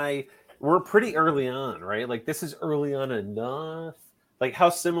why we're pretty early on, right? Like, this is early on enough. Like, how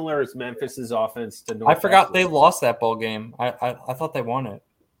similar is Memphis's offense to North? I forgot they lost that bowl game. I thought they won it.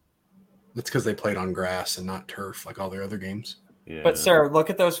 That's because they played on grass and not turf like all their other games. Yeah. But sir, look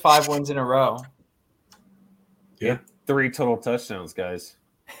at those 5 wins in a row. Yeah, 3 total touchdowns, guys.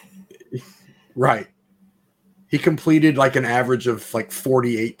 Right. He completed like an average of like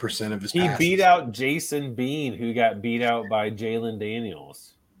 48% of his passes. He beat out Jason Bean, who got beat out by Jalen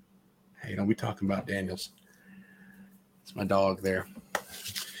Daniels. Hey, don't be talking about Daniels. It's my dog there.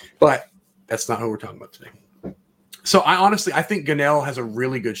 But that's not who we're talking about today. So I think Gunnell has a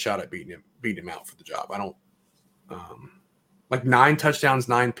really good shot at beating him out for the job. I don't like 9 touchdowns,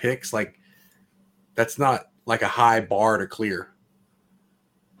 9 picks. Like that's not like a high bar to clear.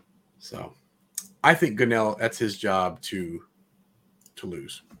 So I think Gunnell, that's his job to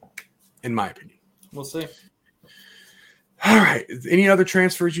lose, in my opinion. We'll see. All right. Any other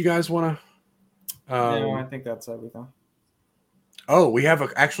transfers you guys want to? No, I think that's everything. Oh, we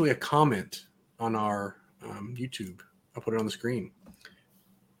have actually a comment on our YouTube. I'll put it on the screen.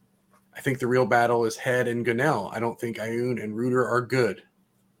 I think the real battle is Head and Gunnell. I don't think Ayoun and Reuter are good.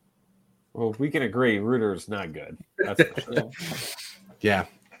 Well, we can agree Reuter is not good. That's for sure. Yeah.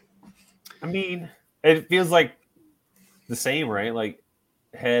 I mean, it feels like the same, right? Like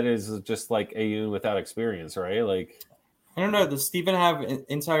Head is just like Ayoun without experience, right? Like I don't know. Does Steven have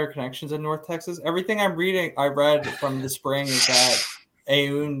insider connections in North Texas? Everything I read from the spring is that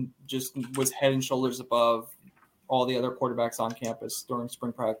Ayoun just was head and shoulders above all the other quarterbacks on campus during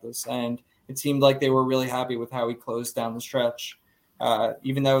spring practice, and it seemed like they were really happy with how he closed down the stretch.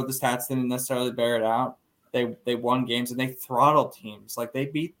 Even though the stats didn't necessarily bear it out, they won games and they throttled teams. Like they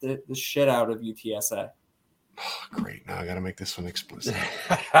beat the shit out of UTSA. Oh, great. Now I got to make this one explicit.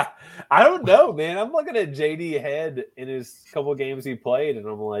 I don't know, man. I'm looking at JD Head in his couple games he played, and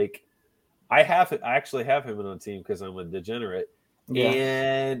I'm like, I actually have him on the team because I'm a degenerate. Yeah.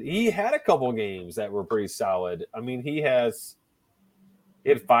 And he had a couple games that were pretty solid. I mean, he had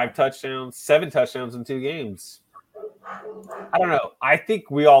 5 touchdowns, 7 touchdowns in 2 games. I don't know. I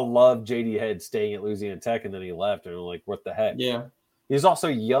think we all loved JD Head staying at Louisiana Tech, and then he left, and we're like, what the heck? Yeah. He's also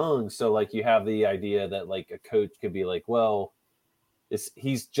young, so like you have the idea that like a coach could be like, well,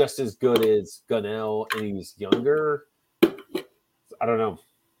 he's just as good as Gunnell and he's younger. I don't know.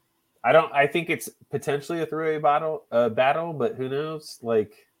 I think it's potentially a three-way battle, but who knows?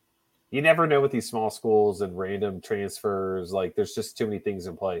 Like, you never know with these small schools and random transfers. Like, there's just too many things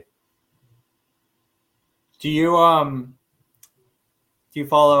in play. Do you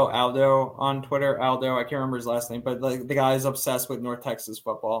follow Aldo on Twitter? Aldo, I can't remember his last name, but like the guy is obsessed with North Texas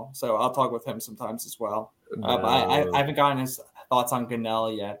football. So I'll talk with him sometimes as well. No. I haven't gotten his thoughts on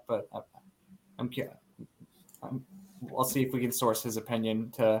Gunnell yet, but I'll see if we can source his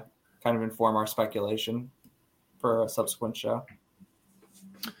opinion to kind of inform our speculation for a subsequent show.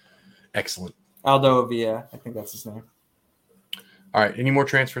 Excellent. Aldo Avia, I think that's his name. All right. Any more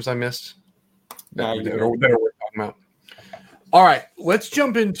transfers I missed that No, we're talking about? All right. Let's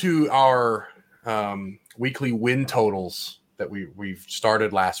jump into our weekly win totals that we've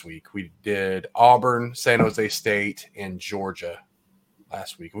started last week. We did Auburn, San Jose State, and Georgia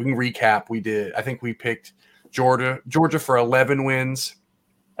last week. We can recap. I think we picked Georgia for 11 wins.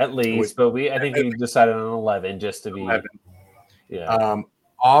 At least, but I think we decided on 11 just to be 11. Yeah.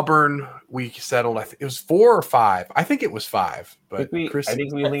 Auburn, we settled. I think it was 4 or 5. I think it was 5. But I think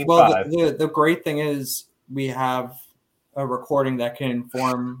we leaned well, 5. The great thing is we have a recording that can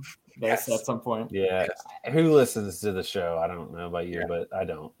inform this at some point. Yeah. Yes. Who listens to the show? I don't know about you, but I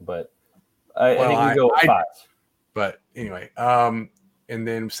don't. But I think we go with 5. But anyway, and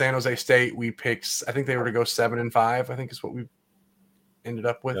then San Jose State, we picked. I think they were to go 7 and 5. I think is what we ended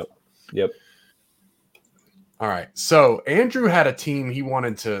up with. Yep. All right. So Andrew had a team he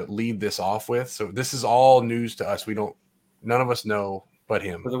wanted to lead this off with. So this is all news to us. None of us know but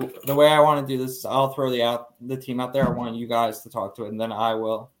him. The way I want to do this is I'll throw the team out there. I want you guys to talk to it, and then I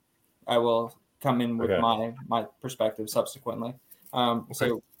will come in with my perspective subsequently.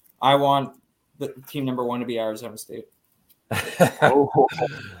 So I want the team number 1 to be Arizona State.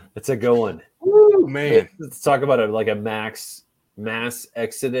 It's a good one. Woo, man. Let's talk about a mass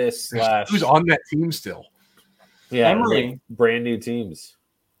exodus / who's on that team still. Yeah, Emory. Brand new teams,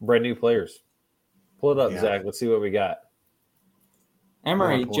 brand new players. Pull it up, Zach. Let's see what we got.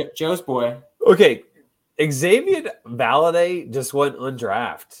 Emory, Joe's boy. Okay, Xavier Valade just went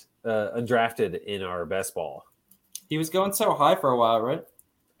undrafted in our best ball. He was going so high for a while, right?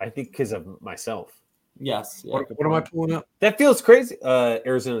 I think because of myself. Yes. Yeah. What am I pulling up? That feels crazy.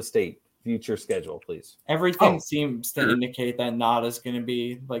 Arizona State future schedule, please. Everything seems to indicate that Nada's going to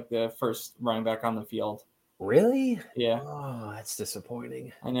be like the first running back on the field. Really? Yeah. Oh, that's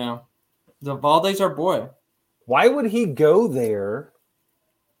disappointing. I know. The Valde's our boy. Why would he go there?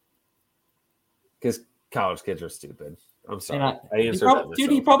 Because college kids are stupid. I'm sorry. I answered that myself. Dude,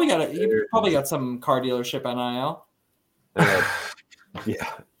 he probably got some car dealership NIL. Yeah.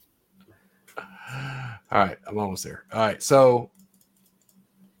 All right, I'm almost there. All right, so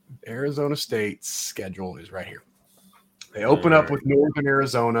Arizona State's schedule is right here. They open up with Northern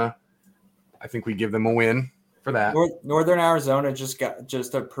Arizona. I think we give them a win for that. Northern Arizona just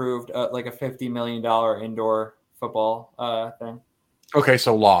approved like a $50 million indoor football thing. Okay,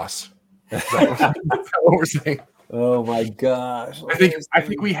 so loss. Is that what we're saying? Oh my gosh! I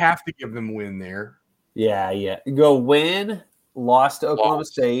think we have to give them a win there. Yeah. Go win. Lost to Oklahoma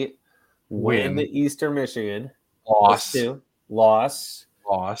State. Win to Eastern Michigan. Loss.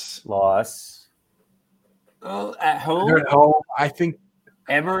 Oh, at home. They're at home. I think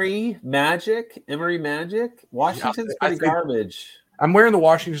Emory Magic. Washington's pretty garbage. I'm wearing the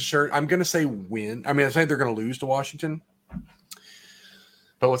Washington shirt. I'm going to say win. I mean, I think they're going to lose to Washington.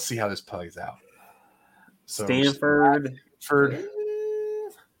 But let's see how this plays out. So Stanford.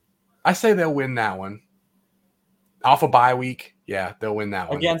 I say they'll win that one. Off a bye week. Yeah, they'll win that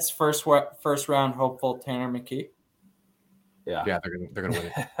one. Against first round hopeful Tanner McKee. Yeah, they're gonna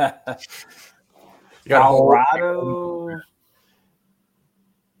win it. Colorado.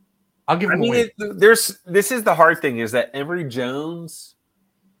 I'll give them a win. This is the hard thing is that Emory Jones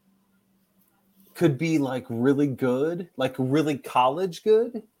could be like really good, like really college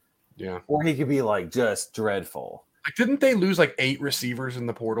good. Yeah. Or he could be like just dreadful. Like, didn't they lose like 8 receivers in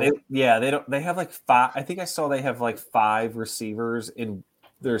the portal? They have like 5. I think I saw they have like 5 receivers in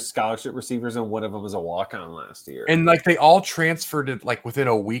their scholarship receivers, and one of them was a walk-on last year. And like they all transferred it like within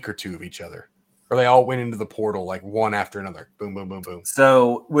a week or 2 of each other. Or they all went into the portal like one after another. Boom, boom, boom, boom.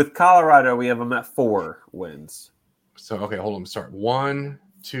 So with Colorado, we have them at 4 wins. So okay, hold on. Start 1,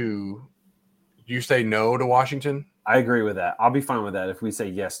 2. Do you say no to Washington? I agree with that. I'll be fine with that if we say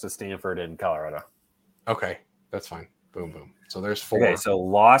yes to Stanford and Colorado. Okay, that's fine. Boom, boom. So there's 4. Okay, so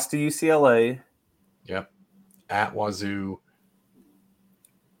loss to UCLA. Yep. At Wazoo.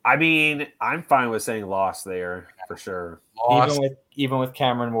 I mean, I'm fine with saying loss there for sure. Loss. Even with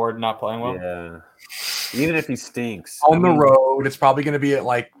Cameron Ward not playing well. Yeah. Even if he stinks. On the road, it's probably going to be at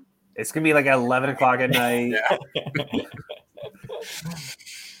like. It's going to be like at 11 o'clock at night.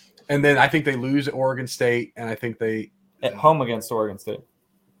 And then I think they lose at Oregon State, and I think they at home against Oregon State.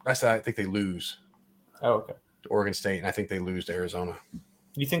 I think they lose. Oh, okay. To Oregon State, and I think they lose to Arizona.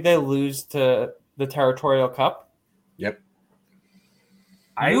 You think they lose to the Territorial Cup? Yep.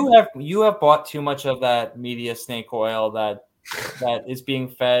 You have bought too much of that media snake oil that is being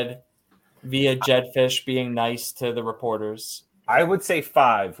fed via Jedfish being nice to the reporters. I would say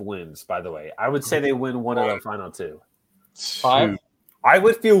 5 wins, by the way. I would say they win one of the final 2. 5? I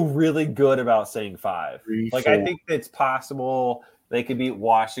would feel really good about saying 5. 3, like, 4. I think it's possible they could beat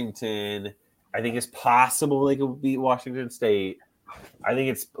Washington. I think it's possible they could beat Washington State.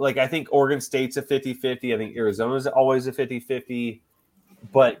 I think Oregon State's a 50-50. I think Arizona's always a 50-50.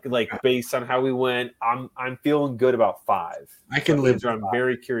 But based on how we went, I'm feeling good about 5. I can live. I'm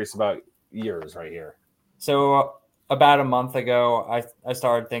very curious about yours right here. So about a month ago, I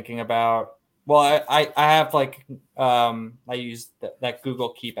started thinking about. Well, I have I used that Google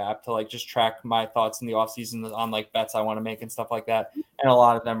Keep app to just track my thoughts in the offseason on bets I want to make and stuff like that. And a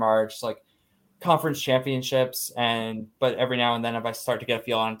lot of them are just conference championships. But every now and then, if I start to get a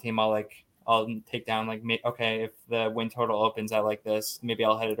feel on a team, I'll take down okay, if the win total opens at this, maybe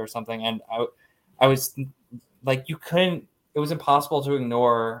I'll hit it or something. And I was you couldn't. It was impossible to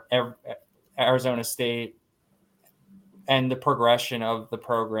ignore Arizona State and the progression of the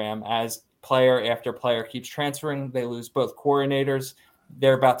program as player after player keeps transferring. They lose both coordinators.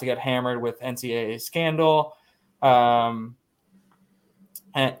 They're about to get hammered with NCAA scandal. And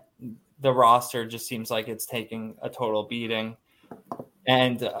the roster just seems like it's taking a total beating.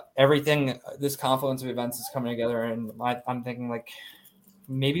 And everything, this confluence of events is coming together. And I'm thinking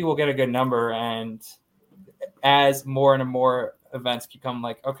maybe we'll get a good number. And as more and more events keep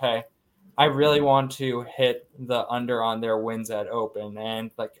coming, okay, I really want to hit the under on their wins at open. And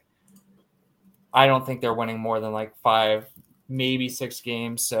I don't think they're winning more than 5, maybe 6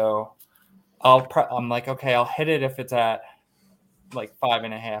 games. So I'm okay, I'll hit it if it's at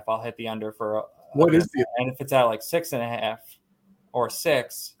 5.5. I'll hit the under for what is the, and if it's at 6.5 or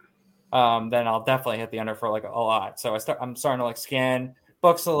 6, then I'll definitely hit the under for a lot. So I'm starting to scan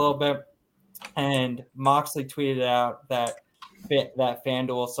books a little bit, and Moxley tweeted out that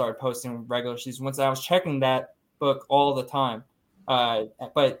FanDuel started posting regular season ones. I was checking that book all the time.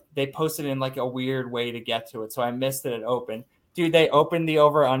 But they posted in a weird way to get to it. So I missed it at open. Dude, they opened the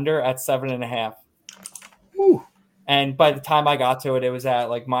over under at 7.5. Ooh. And by the time I got to it, it was at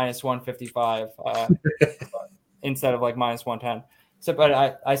minus 155 instead of minus 110. So, but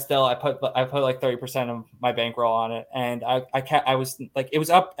I put 30% of my bankroll on it. And I was it was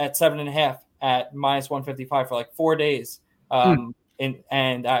up at 7.5 at minus 155 for 4 days.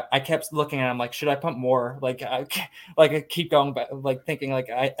 And I kept looking at him should I put more? I keep going back, thinking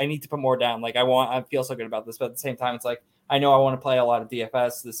I need to put more down. I feel so good about this, but at the same time, it's I know I want to play a lot of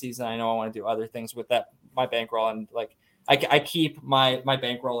DFS this season. I know I want to do other things with my bankroll, and I keep my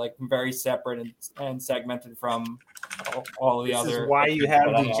bankroll very separate and segmented from all the other. This is why you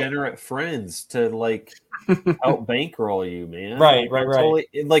have degenerate friends to help bankroll you, man. Right. Totally,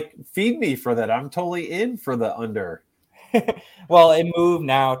 feed me for that. I'm totally in for the under. Well, it moved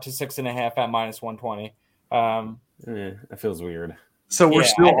now to 6.5 at minus 120. That feels weird. So we're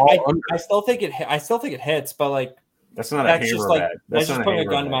still all under. I still think it hits, but that's not a hammer bet. That's just putting a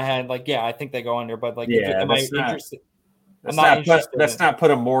gun to my head. I think they go under, but am I interested? Let's not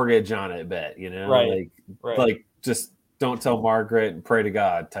put a mortgage on it bet, right? Just don't tell Margaret and pray to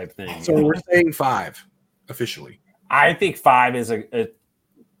God type thing. So we're saying 5 officially. I think 5 is I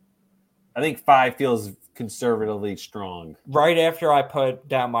think 5 feels conservatively strong. Right after I put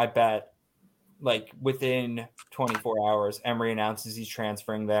down my bet, within 24 hours, Emory announces he's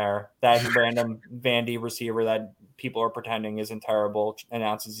transferring there. That random Vandy receiver that people are pretending isn't terrible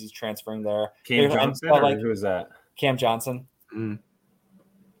announces he's transferring there. Cam Johnson, who is that? Cam Johnson. Mm.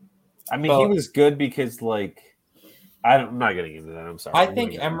 I mean, he was good because I'm not getting into that. I'm sorry. I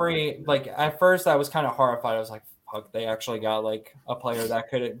think Emory, at first I was kind of horrified. I was fuck, they actually got a player that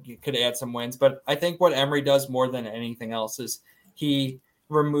could add some wins. But I think what Emory does more than anything else is he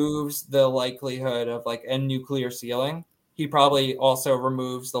removes the likelihood of a nuclear ceiling. He probably also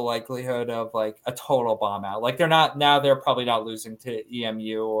removes the likelihood of a total bomb out. They're probably not losing to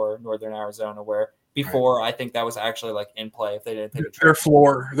EMU or Northern Arizona, where before right. I think that was actually in play if they didn't take a trip.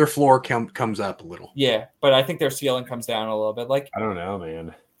 Their floor comes up a little. Yeah, but I think their ceiling comes down a little bit. I don't know,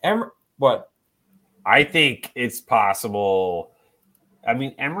 man. What? I think it's possible. I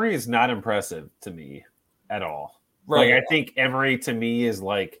mean, Emory is not impressive to me at all. Right. I think Emory to me is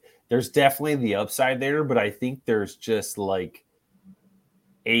there's definitely the upside there, but I think there's just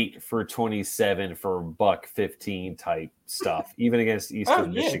 8 for 27 for $115 type stuff, even against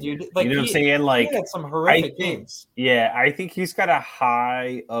Eastern Michigan. Dude. You know what I'm saying? He had some horrific games. Yeah, I think he's got a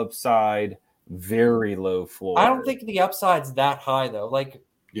high upside, very low floor. I don't think the upside's that high though.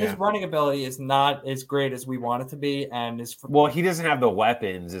 His running ability is not as great as we want it to be, and he doesn't have the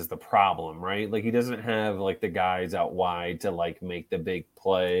weapons is the problem, right? He doesn't have the guys out wide to make the big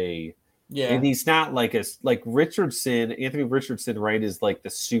play. Yeah, and he's not Richardson. Anthony Richardson, right, is the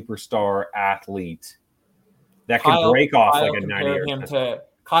superstar athlete that can break off Kyle a 90.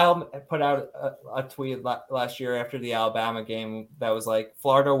 Kyle put out a tweet last year after the Alabama game that was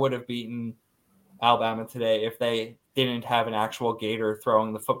Florida would have beaten Alabama today if they didn't have an actual Gator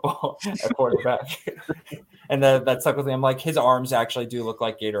throwing the football at quarterback. And that stuck with me. I'm like, his arms actually do look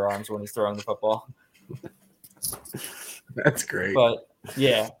like Gator arms when he's throwing the football. That's great. But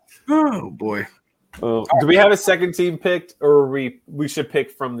yeah. Oh boy. Do we have a second team picked, or we should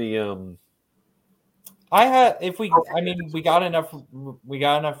pick from the we got enough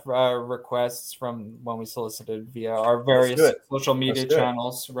requests from when we solicited via our various social media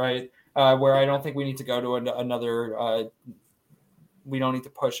channels, right? Where I don't think we need to go to another. We don't need to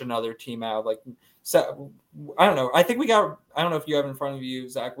push another team out. Like, so I don't know. I think we got. I don't know if you have in front of you,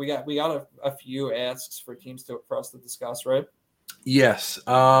 Zach. We got a few asks for teams for us to discuss, right? Yes.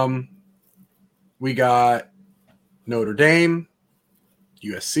 We got Notre Dame,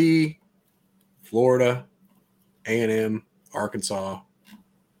 USC, Florida, A&M, Arkansas,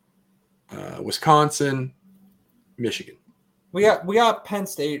 Wisconsin, Michigan. We got Penn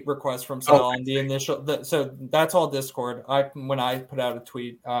State requests from Sal on the initial. So that's all Discord. When I put out a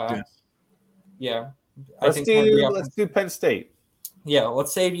tweet. Yeah. Let's do Penn State. Yeah,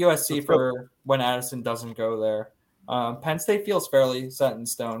 let's save USC for when Addison doesn't go there. Penn State feels fairly set in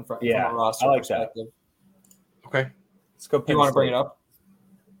stone from a roster perspective. That. Okay. Let's go. Do you want to bring it up?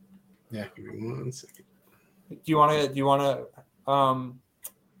 Yeah, give me 1 second. Do you want to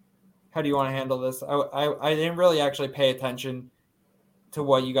how do you want to handle this? I didn't really actually pay attention to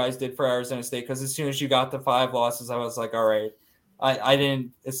what you guys did for Arizona State, because as soon as you got the 5 losses, I was like, all right, I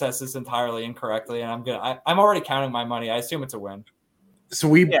didn't assess this entirely incorrectly, and I'm already counting my money. I assume it's a win. So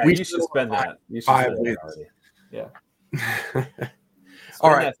we should spend that. You should 5 spend wins. that already. Yeah.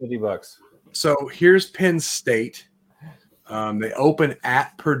 All right. $50. So here's Penn State. They open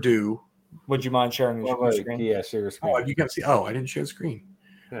at Purdue. Would you mind sharing your screen? Yeah, share your screen. Oh, you can't see. Oh, I didn't share the screen.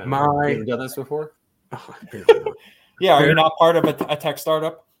 Yeah. You ever done this before? Oh, apparently not. Yeah, are you not part of a tech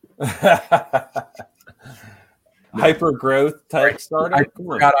startup? Hyper growth type startup. I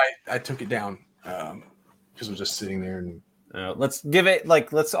forgot I took it down because it was just sitting there. And let's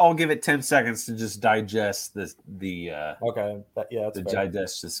all give it 10 seconds to just digest the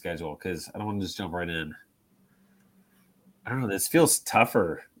digest the schedule, because I don't want to just jump right in. I don't know. This feels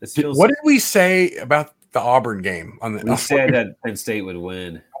tougher. What did we say about the Auburn game? We said that Penn State would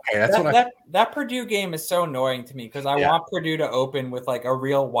win. Okay, that Purdue game is so annoying to me, because I want Purdue to open with like a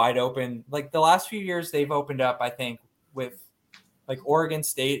real wide open. Like the last few years, they've opened up, I think, with like Oregon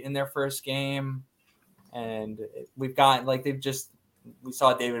State in their first game, and we've got like we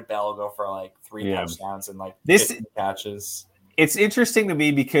saw David Bell go for like 3 touchdowns and like 50 catches. It's interesting to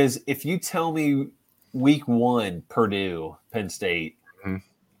me because if you tell me week 1 Purdue Penn State,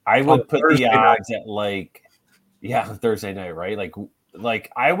 I would put the odds at Thursday night, right?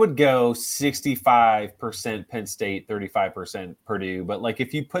 Like I would go 65% Penn State, 35% Purdue. But like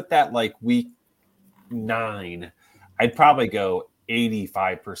if you put that like week 9, I'd probably go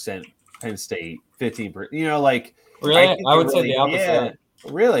 85% Penn State, 15%. You know, like really, I would say the opposite. Yeah,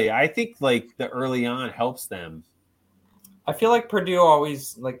 really, I think like the early on helps them. I feel like Purdue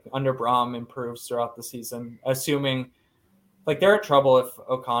always, like under Braum, improves throughout the season, assuming like they're in trouble if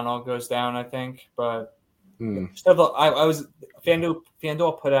O'Connell goes down, I think. But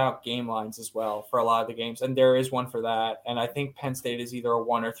FanDuel put out game lines as well for a lot of the games, and there is one for that. And I think Penn State is either a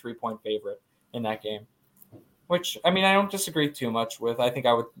 1 or 3 point favorite in that game, which I mean I don't disagree too much with. I think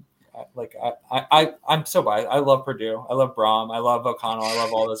I would I'm so biased. I love Purdue. I love Braum. I love O'Connell. I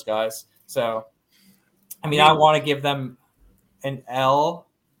love all those guys. So I mean I want to give them an L.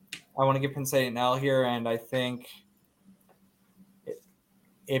 I want to give Penn State an L here, and I think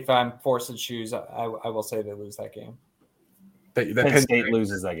if I'm forced to choose, I will say they lose that game. Penn State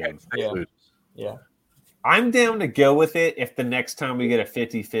loses that game. Yeah. I'm down to go with it if the next time we get a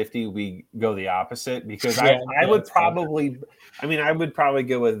 50-50, we go the opposite, because I would probably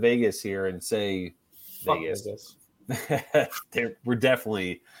go with Vegas here and say Vegas. We're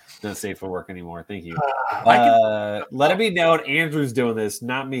definitely not safe for work anymore. Thank you. Let it be known Andrew's doing this,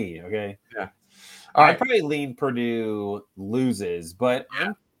 not me. Okay. Yeah. I probably lean Purdue loses, but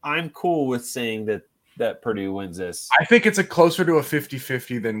I'm cool with saying that Purdue wins this. I think it's closer to a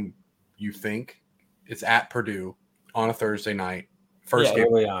 50-50 than you think. It's at Purdue on a Thursday night. First game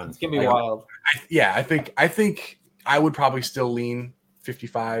early on. It's gonna be wild. I think I would probably still lean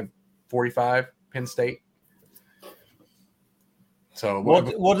 55-45 Penn State. So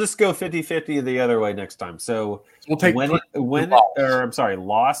we'll just go 50-50 the other way next time. So we'll take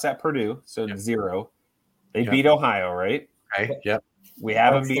loss at Purdue, so 0. They beat Ohio, right? Okay. Yep. We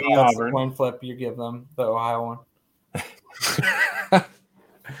haven't beaten Auburn. Coin flip, you give them the Ohio one.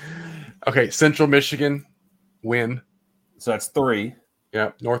 Okay, Central Michigan win. So that's 3.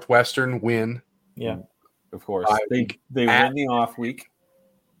 Yeah, Northwestern win. Yeah. Of course. They win the off week.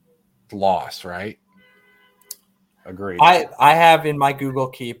 Loss, right? Agreed. I have in my Google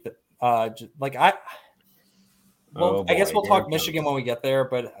Keep Oh, I guess boy, we'll here talk it Michigan comes. when we get there,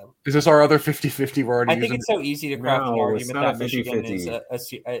 but Is this our other 50-50 we're already I think using? it's so easy to craft an No, it's argument not that a Michigan 50-50. is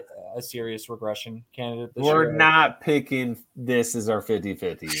a serious regression candidate this We're year. not picking this as our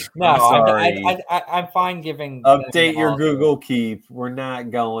 50-50. No, I'm sorry. I'm fine giving. Update your Google Keep. We're not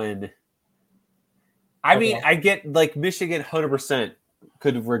going. I mean, Okay. I get like Michigan 100%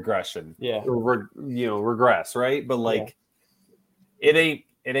 could regression. Yeah. Regress, right? But like it ain't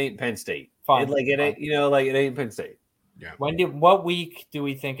Penn State. Fine. It ain't, it ain't Penn State. Yeah. What week do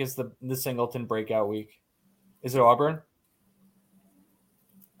we think is the Singleton breakout week? Is it Auburn?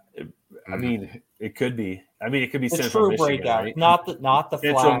 I mean, it could be. I mean, it could be The Central true Michigan, breakout, right? not the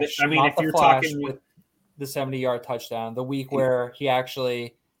Central, flash. I mean, not if the you're flash talking with the 70-yard touchdown, the week where he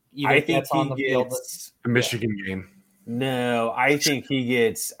actually either I think gets on the field. The Michigan game. No, I think he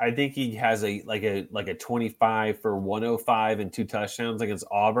has a 25 for 105 and 2 touchdowns against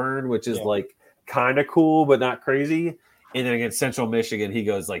Auburn, which is like kind of cool but not crazy. And then against Central Michigan, he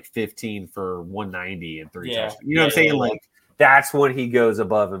goes like 15 for 190 and 3 touchdowns. You know what I'm saying? Like that's when he goes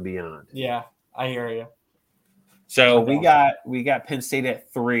above and beyond. Yeah, I hear you. So we got Penn State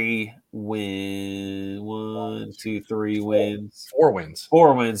at 3 wins. 1, 2, 3 wins. 4 wins.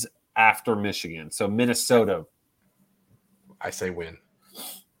 4 wins after Michigan. So Minnesota. I say win.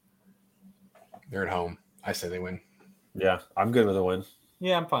 They're at home. I say they win. Yeah, I'm good with a win.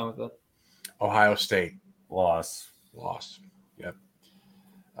 Yeah, I'm fine with it. Ohio State. Loss. Yep.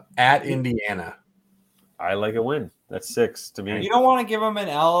 At Indiana. I like a win. That's 6 to me. You don't want to give them an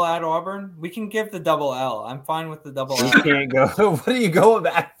L at Auburn? We can give the double L. I'm fine with the double We L. can't go. What are you going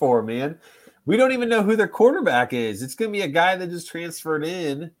back for, man? We don't even know who their quarterback is. It's going to be a guy that just transferred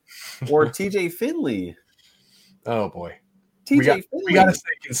in or TJ Finley. Oh, boy. Finley. We got to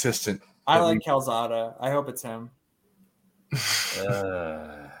stay consistent. I like Calzada. I hope it's him.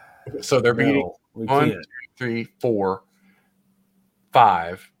 So they're beating 1, 2, 3, 4,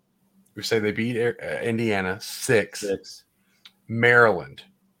 5. We say they beat Indiana 6. Maryland.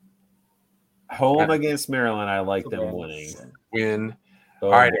 Home against Maryland. I like them winning. Win. Oh,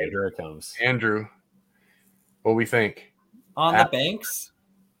 all right, boy, here it comes. Andrew, what do we think? On the banks?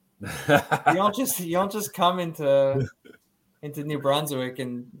 You don't just come into New Brunswick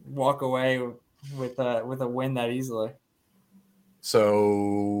and walk away with a win that easily.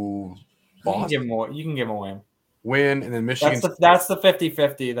 So you can give him a win. Win, and then Michigan. That's the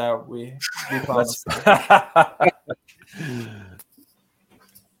 50-50 that we promised.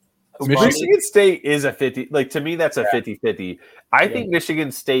 Michigan State is a 50. Like to me, that's a 50-50. I think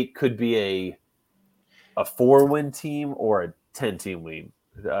Michigan State could be a 4-win team or a 10-team win.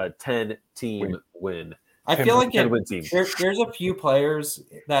 10-team win. I feel like there's a few players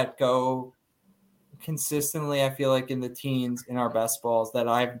that go consistently. I feel like in the teens in our best balls that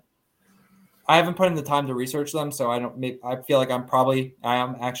I haven't put in the time to research them, so I feel like I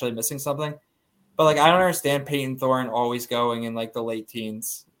am actually missing something. But like I don't understand Peyton Thorne always going in like the late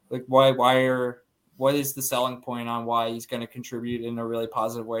teens. Like what is the selling point on why he's going to contribute in a really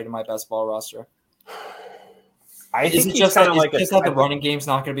positive way to my best ball roster? I think it's just that the running game's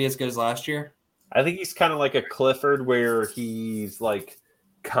not going to be as good as last year. I think he's kind of like a Clifford where he's like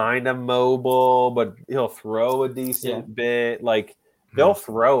kind of mobile, but he'll throw a decent bit. Like they'll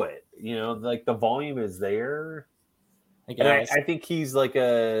throw it, like the volume is there. I think he's like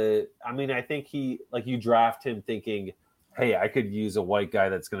I think he like you draft him thinking, hey, I could use a white guy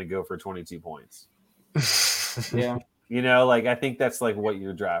that's going to go for 22 points. Yeah. I think that's like what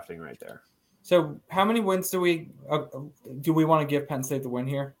you're drafting right there. So how many wins do we want to give Penn State the win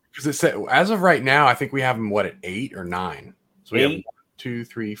here? Because as of right now, I think we have them at 8 or 9. So we 8? have 1, 2,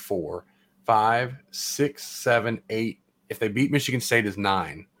 3, 4, 5, 6, 7, 8. If they beat Michigan State, is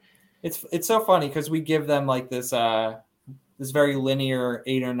 9. It's so funny because we give them like this very linear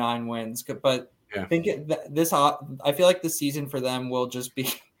 8 or 9 wins, but I think I feel like the season for them will just be.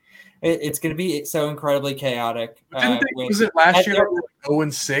 It's going to be so incredibly chaotic. Was it last year?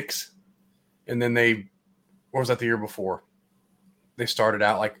 0-6, and then what was that the year before? They started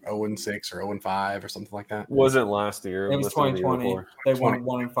out like 0-6 or 0-5 or something like that. Wasn't last year. It was 2020. They won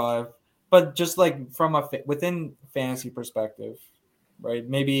 1-5. But just like from within fantasy perspective, right?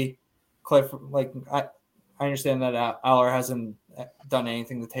 Maybe Cliff, like I understand that Aller hasn't done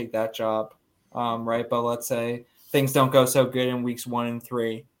anything to take that job, right? But let's say things don't go so good in weeks 1 and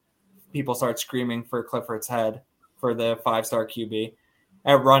 3. People start screaming for Clifford's head for the 5-star QB.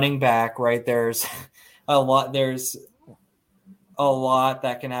 At running back, right? There's a a lot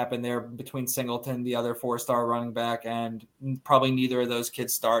that can happen there between Singleton, the other 4-star running back, and probably neither of those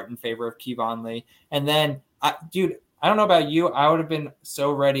kids start in favor of Kevon Lee. And then, I don't know about you. I would have been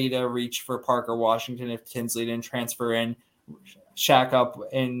so ready to reach for Parker Washington if Tinsley didn't transfer in, shack up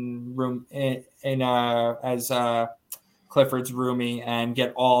in room as Clifford's roomie and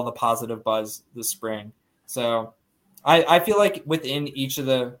get all the positive buzz this spring. So I feel like within each of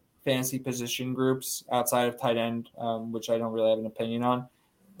the fantasy position groups outside of tight end, which I don't really have an opinion on,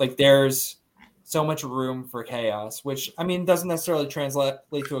 like there's so much room for chaos, which I mean doesn't necessarily translate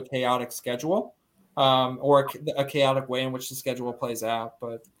to a chaotic schedule or a chaotic way in which the schedule plays out.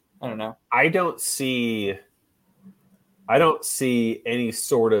 But I don't know. I don't see any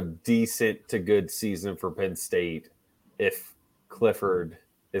sort of decent to good season for Penn State if Clifford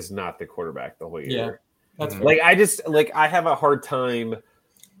is not the quarterback the whole year. Yeah, that's fair. Like I have a hard time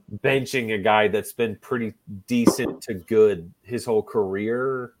benching a guy that's been pretty decent to good his whole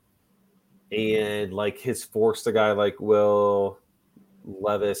career, and like has forced a guy like Will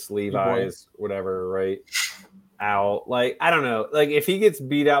Levis, whatever, right? Out. Like, I don't know. Like, if he gets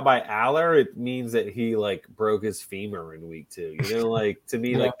beat out by Aller, it means that he like broke his femur in week 2. You know, like to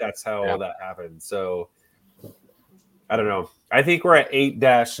me, like that's how that happened. So I don't know. I think we're at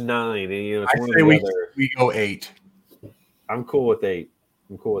 8-9, and you know, it's one of the other. We go 8. I'm cool with 8.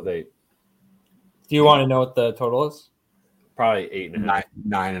 Do you want to know what the total is? Probably 8.5.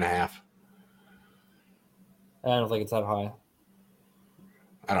 9.5. I don't think it's that high.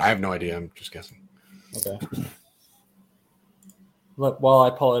 I have no idea. I'm just guessing. Okay. While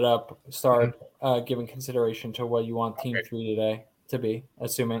I pull it up, start giving consideration to what you want Team 3 today to be,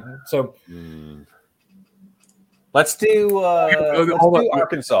 assuming. So let's do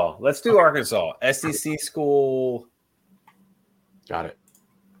Arkansas. Let's do Arkansas. SEC school. Got it.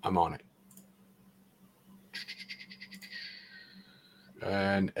 I'm on it.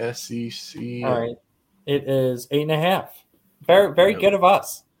 And SEC. All right. It is 8.5. Very, very good of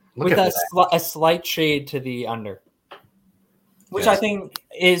us. With a slight shade to the under. Which I think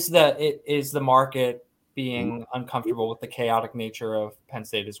is the market being uncomfortable with the chaotic nature of Penn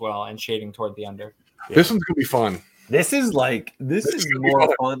State as well and shading toward the under. Yeah. This one's gonna be fun. This is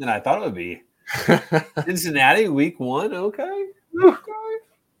more fun than I thought it would be. Cincinnati week 1, okay.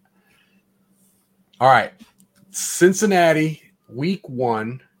 All right. Cincinnati week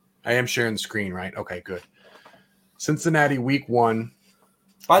 1. I am sharing the screen, right? Okay, good. Cincinnati week 1.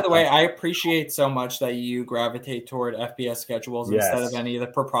 By the way, I appreciate so much that you gravitate toward FBS schedules instead of any of the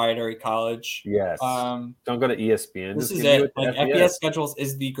proprietary college. Yes. Don't go to ESPN. This is it. Like FBS schedules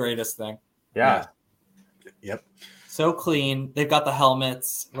is the greatest thing. Yeah. Yep. So clean. They've got the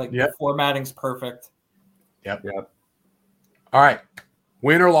helmets. Like the formatting's perfect. Yep. All right.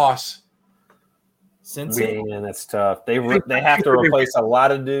 Win or loss? Man, that's tough. They have to replace a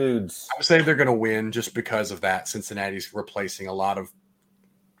lot of dudes. I'm saying they're going to win just because of that. Cincinnati's replacing a lot of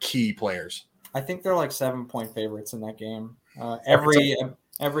key players. I think they're like 7-point favorites in that game.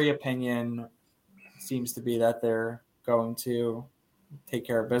 Every opinion seems to be that they're going to take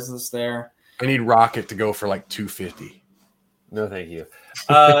care of business there. I need Rocket to go for like 250. No, thank you.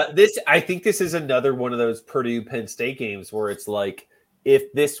 I think this is another one of those Purdue Penn State games where it's like,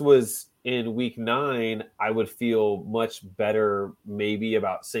 if this was in week 9, I would feel much better maybe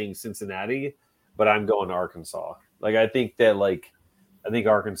about saying Cincinnati, but I'm going to Arkansas. Like, I think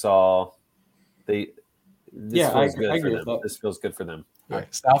Arkansas, this feels good for them. All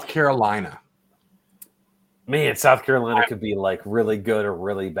right, South Carolina. Man, South Carolina could be like really good or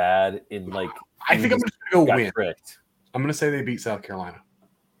really bad in like. I think I'm just going to go win. Tricked. I'm going to say they beat South Carolina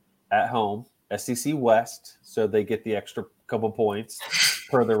at home, SEC West, so they get the extra couple points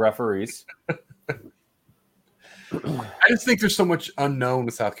per the referees. I just think there's so much unknown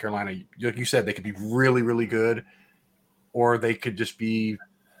with South Carolina. Like you said, they could be really, really good, or they could just be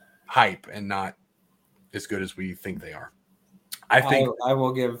hype and not as good as we think they are. I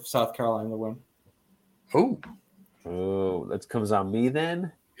will give South Carolina the win. Oh, that comes on me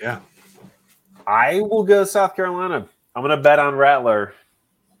then. Yeah, I will go South Carolina. I'm going to bet on Rattler.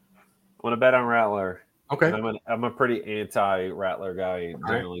 Okay. I'm a pretty anti-Rattler guy,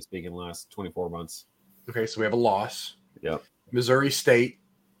 generally speaking, last 24 months. Okay, so we have a loss. Yep. Missouri State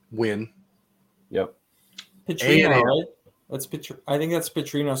win. Yep. Petrino, right? I think that's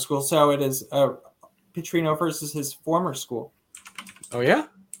Petrino's school. So it is Petrino versus his former school. Oh, yeah?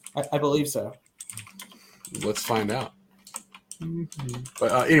 I believe so. Let's find out. Mm-hmm.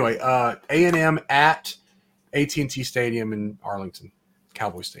 But anyway, A&M at AT&T Stadium in Arlington,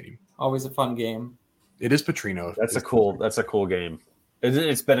 Cowboy Stadium. Always a fun game. It is Petrino. That's a cool game.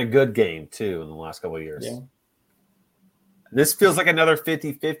 It's been a good game too in the last couple of years. Yeah. This feels like another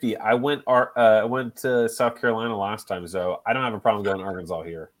 50-50. I went to South Carolina last time, so I don't have a problem going to Arkansas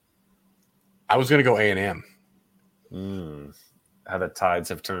here. I was going to go A&M. How the tides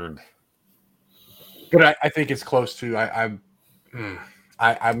have turned. But I think it's close to. I'm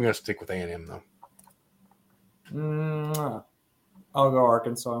going to stick with A&M though. I'll go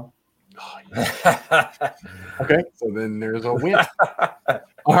Arkansas. Oh, yeah. Okay, so then there's a win.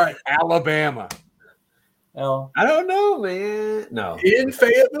 All right, Alabama. L. I don't know, man. No. In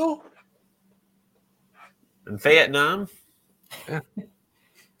Fayetteville? In Vietnam? Yeah.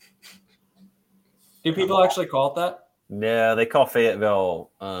 Do people actually call it that? No, they call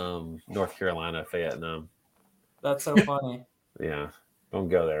Fayetteville, North Carolina, Vietnam. That's so funny. Yeah, don't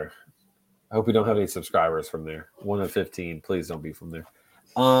go there. I hope we don't have any subscribers from there. 1 of 15. Please don't be from there.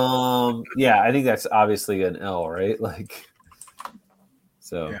 Yeah, I think that's obviously an L, right? Like,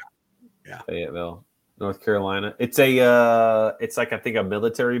 so yeah. Fayetteville, North Carolina. It's like I think a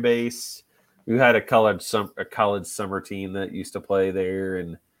military base. We had a college summer team that used to play there,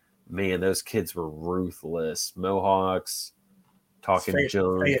 and man, those kids were ruthless. Mohawks, talking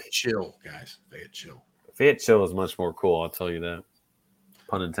junk. Fayette chill, guys. Fayette chill. Fayette chill is much more cool. I'll tell you that.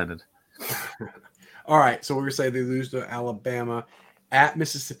 Pun intended. All right, so we're gonna say they lose to Alabama at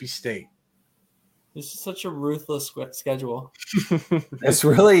Mississippi State. This is such a ruthless schedule. This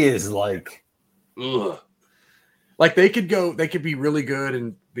really is like, ugh. Like they could be really good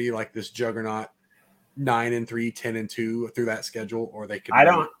and be like this juggernaut, 9-3, 10-2 through that schedule, or they could. I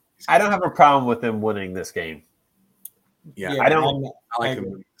don't have a problem with them winning this game. Yeah, I like them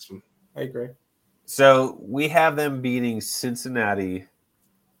winning this one. I agree. So we have them beating Cincinnati,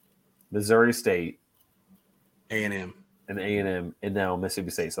 Missouri State, A&M, and now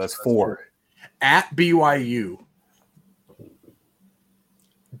Mississippi State. So that's 4. At BYU.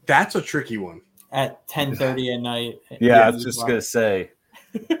 That's a tricky one. At 10:30 at night. Yeah, I was just gonna say.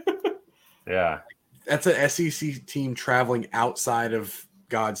 Yeah, that's an SEC team traveling outside of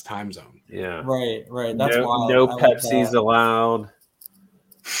God's time zone. Yeah, right. That's wild. No Pepsi's allowed.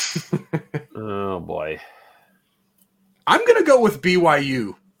 Oh boy, I'm gonna go with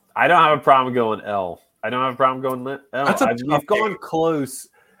BYU. I don't have a problem going L. I don't have a problem going L. We've gone close.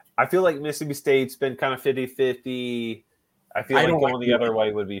 I feel like Mississippi State's been kind of 50-50. I feel like going the other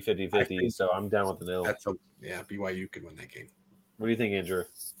way would be 50-50, so I'm down with an L. BYU could win that game. What do you think, Andrew?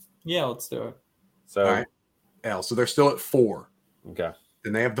 Yeah, let's do it. So, all right, L. So they're still at 4. Okay.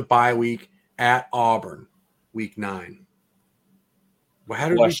 Then they have the bye week at Auburn, week 9. Well,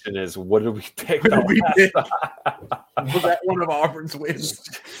 the question is, what did we pick? Was that one of Auburn's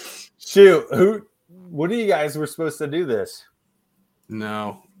wins? Shoot, what do you guys were supposed to do this?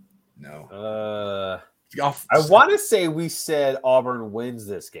 No. I want to say we said Auburn wins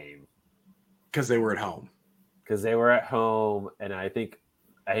this game because they were at home. And I think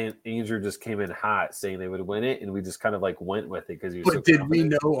Andrew just came in hot saying they would win it, and we just kind of like went with it because he was. But did we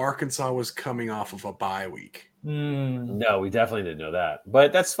know Arkansas was coming off of a bye week? No, we definitely didn't know that.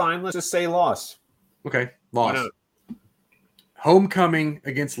 But that's fine. Let's just say loss. Okay, loss. Homecoming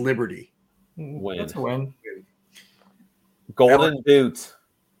against Liberty. Win. That's a win. Golden Boot.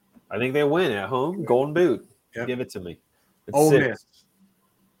 I think they win at home. Golden Boot. Yep. Give it to me. It's Ole 6. Miss.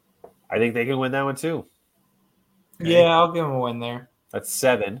 I think they can win that one too. Okay. Yeah, I'll give them a win there. That's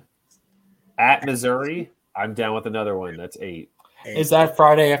 7. At Missouri, I'm down with another one. That's 8. Is that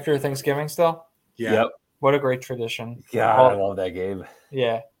Friday after Thanksgiving still? Yeah. Yep. What a great tradition. God, I love that game.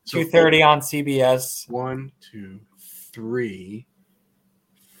 Yeah. 2:30 on CBS. 1, 2, 3,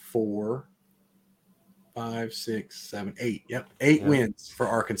 4, 5, 6, 7, 8. Yep. 8 wins for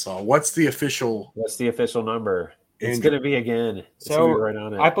Arkansas. What's the official number? It's going to be again. So right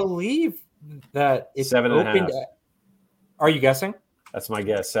on it. I believe that it's 7.5. Are you guessing? That's my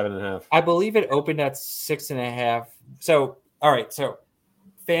guess. 7.5. I believe it opened at 6.5. So, all right. So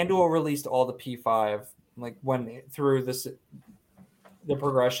FanDuel released all the P5, like when through the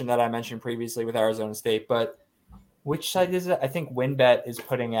progression that I mentioned previously with Arizona State. But which site is it? I think WinBet is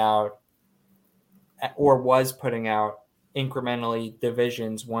putting out or was putting out incrementally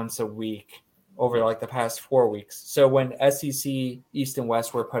divisions once a week over like the past 4 weeks. So when SEC East and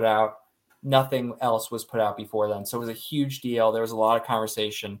West were put out, nothing else was put out before then. So it was a huge deal. There was a lot of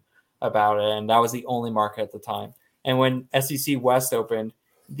conversation about it, and that was the only market at the time. And when SEC West opened,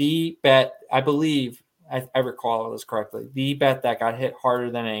 the bet, I believe, I recall this correctly, the bet that got hit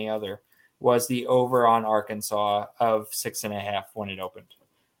harder than any other was the over on Arkansas of 6.5 when it opened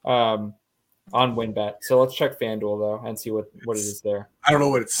on WinBet. So let's check FanDuel, though, and see what it is there. I don't know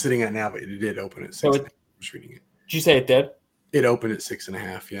what it's sitting at now, but it did open at 6. So I'm just reading it. Did you say it did? It opened at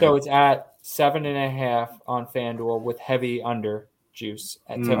 6.5. Yeah. So it's at 7.5 on FanDuel with heavy under juice.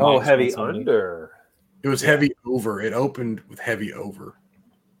 At to Oh, minus heavy 170. under. It was heavy over. It opened with heavy over.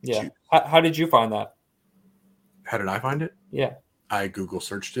 Yeah. How did you find that? How did I find it? Yeah. I Google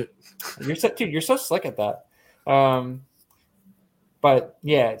searched it. You're so slick at that. But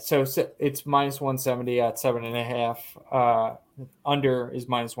yeah, so it's minus 170 at 7.5. Under is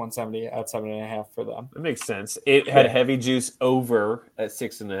minus 170 at 7.5 for them. That makes sense. It had heavy juice over at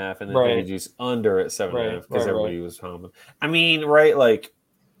 6.5, and then heavy juice under at 7.5 because everybody was home. I mean, right? Like,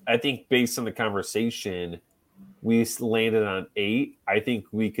 I think based on the conversation, we landed on 8. I think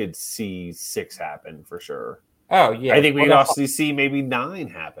we could see 6 happen for sure. Oh yeah, I think we could also see maybe 9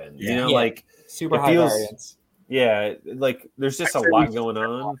 happen. Yeah. You know, like super high variance. Yeah, like there's just a lot going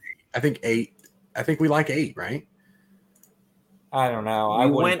on. I think 8. I think we like 8, right? I don't know. I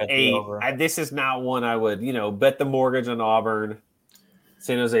went 8. This is not one I would, bet the mortgage on Auburn,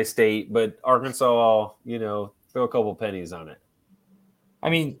 San Jose State, but Arkansas, throw a couple pennies on it. I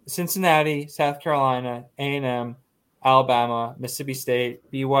mean, Cincinnati, South Carolina, A&M, Alabama, Mississippi State,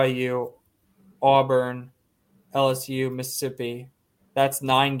 BYU, Auburn, LSU, Mississippi. That's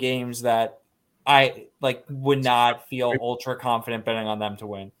 9 games that I would not feel ultra confident betting on them to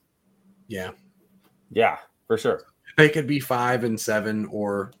win. Yeah. Yeah, for sure. They could be 5-7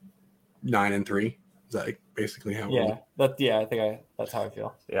 or 9-3. Is that basically how? I think that's how I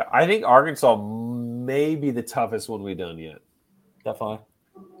feel. Yeah, I think Arkansas may be the toughest one we've done yet. Definitely.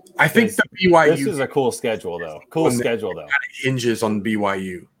 I think the BYU. This is a cool schedule, though. Schedule, though. Kind of hinges on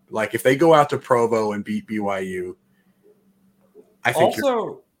BYU. Like if they go out to Provo and beat BYU, I think.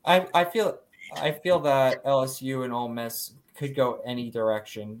 Also, I feel that LSU and Ole Miss could go any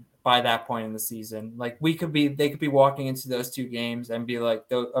direction by that point in the season. Like they could be walking into those 2 games and be like,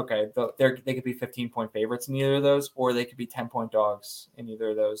 okay, they could be 15-point favorites in either of those, or they could be 10-point dogs in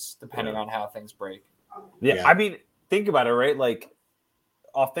either of those, depending on how things break. Yeah, I mean, think about it, right? Like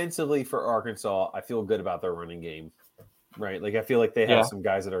offensively for Arkansas, I feel good about their running game, right? Like I feel like they have some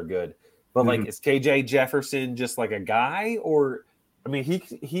guys that are good, but like is KJ Jefferson just like a guy, or I mean,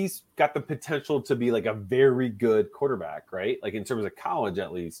 he's got the potential to be like a very good quarterback, right? Like in terms of college,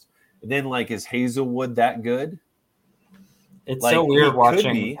 at least. And then, like, is Hazelwood that good? It's so weird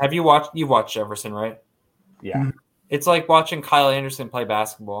watching. Have you watched? You watched Jefferson, right? Yeah. It's like watching Kyle Anderson play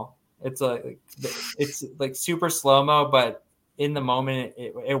basketball. It's like super slow mo, but in the moment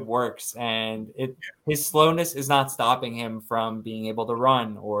it works, and his slowness is not stopping him from being able to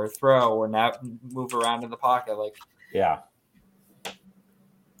run or throw or move around in the pocket. Like, yeah.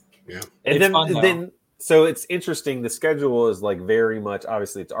 And then so it's interesting. The schedule is like very much,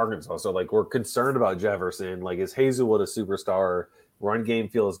 obviously it's Arkansas. So like we're concerned about Jefferson. Like is Hazelwood a superstar? Run game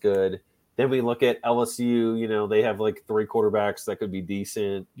feels good. Then we look at LSU, they have like 3 quarterbacks that could be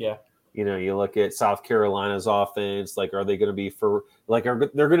decent. Yeah. You look at South Carolina's offense, like, are they going to be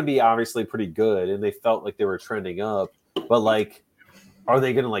they're going to be obviously pretty good. And they felt like they were trending up, but like, are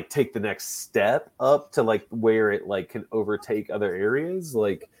they going to like take the next step up to like where it like can overtake other areas?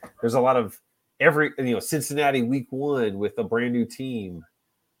 Like there's a lot of Cincinnati week 1 with a brand new team,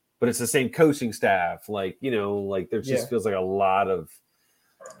 but it's the same coaching staff. Like, like there just feels like a lot of,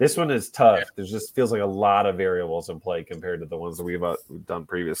 this one is tough. There just feels like a lot of variables in play compared to the ones that we've done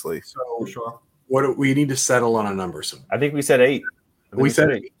previously. So what do we need to settle on a number? So I think we said 8. We said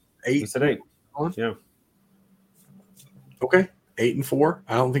 8. We said 8. Yeah. Okay. 8-4.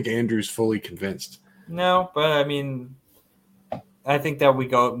 I don't think Andrew's fully convinced. No, but I mean, I think that we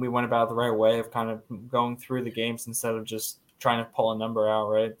went about the right way of kind of going through the games instead of just trying to pull a number out,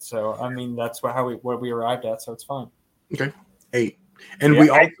 right? So I mean, that's what we arrived at. So it's fine. Okay, 8, and we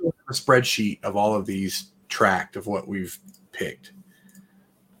also have a spreadsheet of all of these tracked of what we've picked.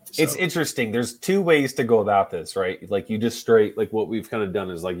 So. It's interesting. There's 2 ways to go about this, right? Like you just straight, like what we've kind of done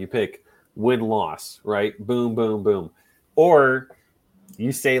is like you pick win-loss, right? Boom, boom, boom. Or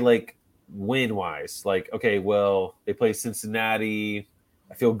you say like win-wise, like, okay, well, they play Cincinnati.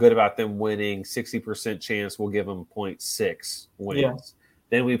 I feel good about them winning. 60% chance we'll give them 0.6 wins. Yeah.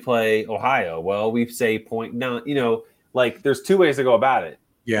 Then we play Ohio. Well, we say 0.9. Like there's 2 ways to go about it.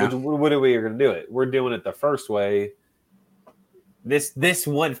 Yeah. What are we going to do it? We're doing it the first way. This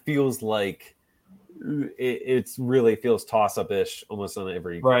one feels like it's really feels toss-up-ish almost on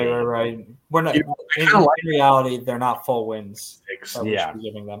every game. Right. We're not in reality. They're not full wins. Yeah,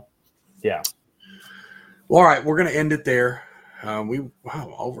 giving them. Yeah. Well, all right, we're gonna end it there.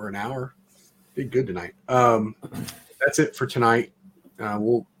 Over an hour. Did good tonight. That's it for tonight.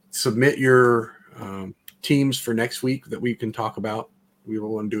 We'll submit your teams for next week that we can talk about. We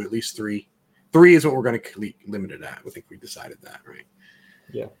will want to do at least 3. 3 is what we're going to limit it at. I think we decided that, right?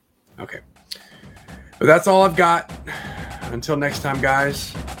 Yeah. Okay. But that's all I've got. Until next time,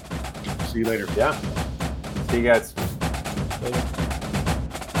 guys. See you later. Yeah. See you guys. Later.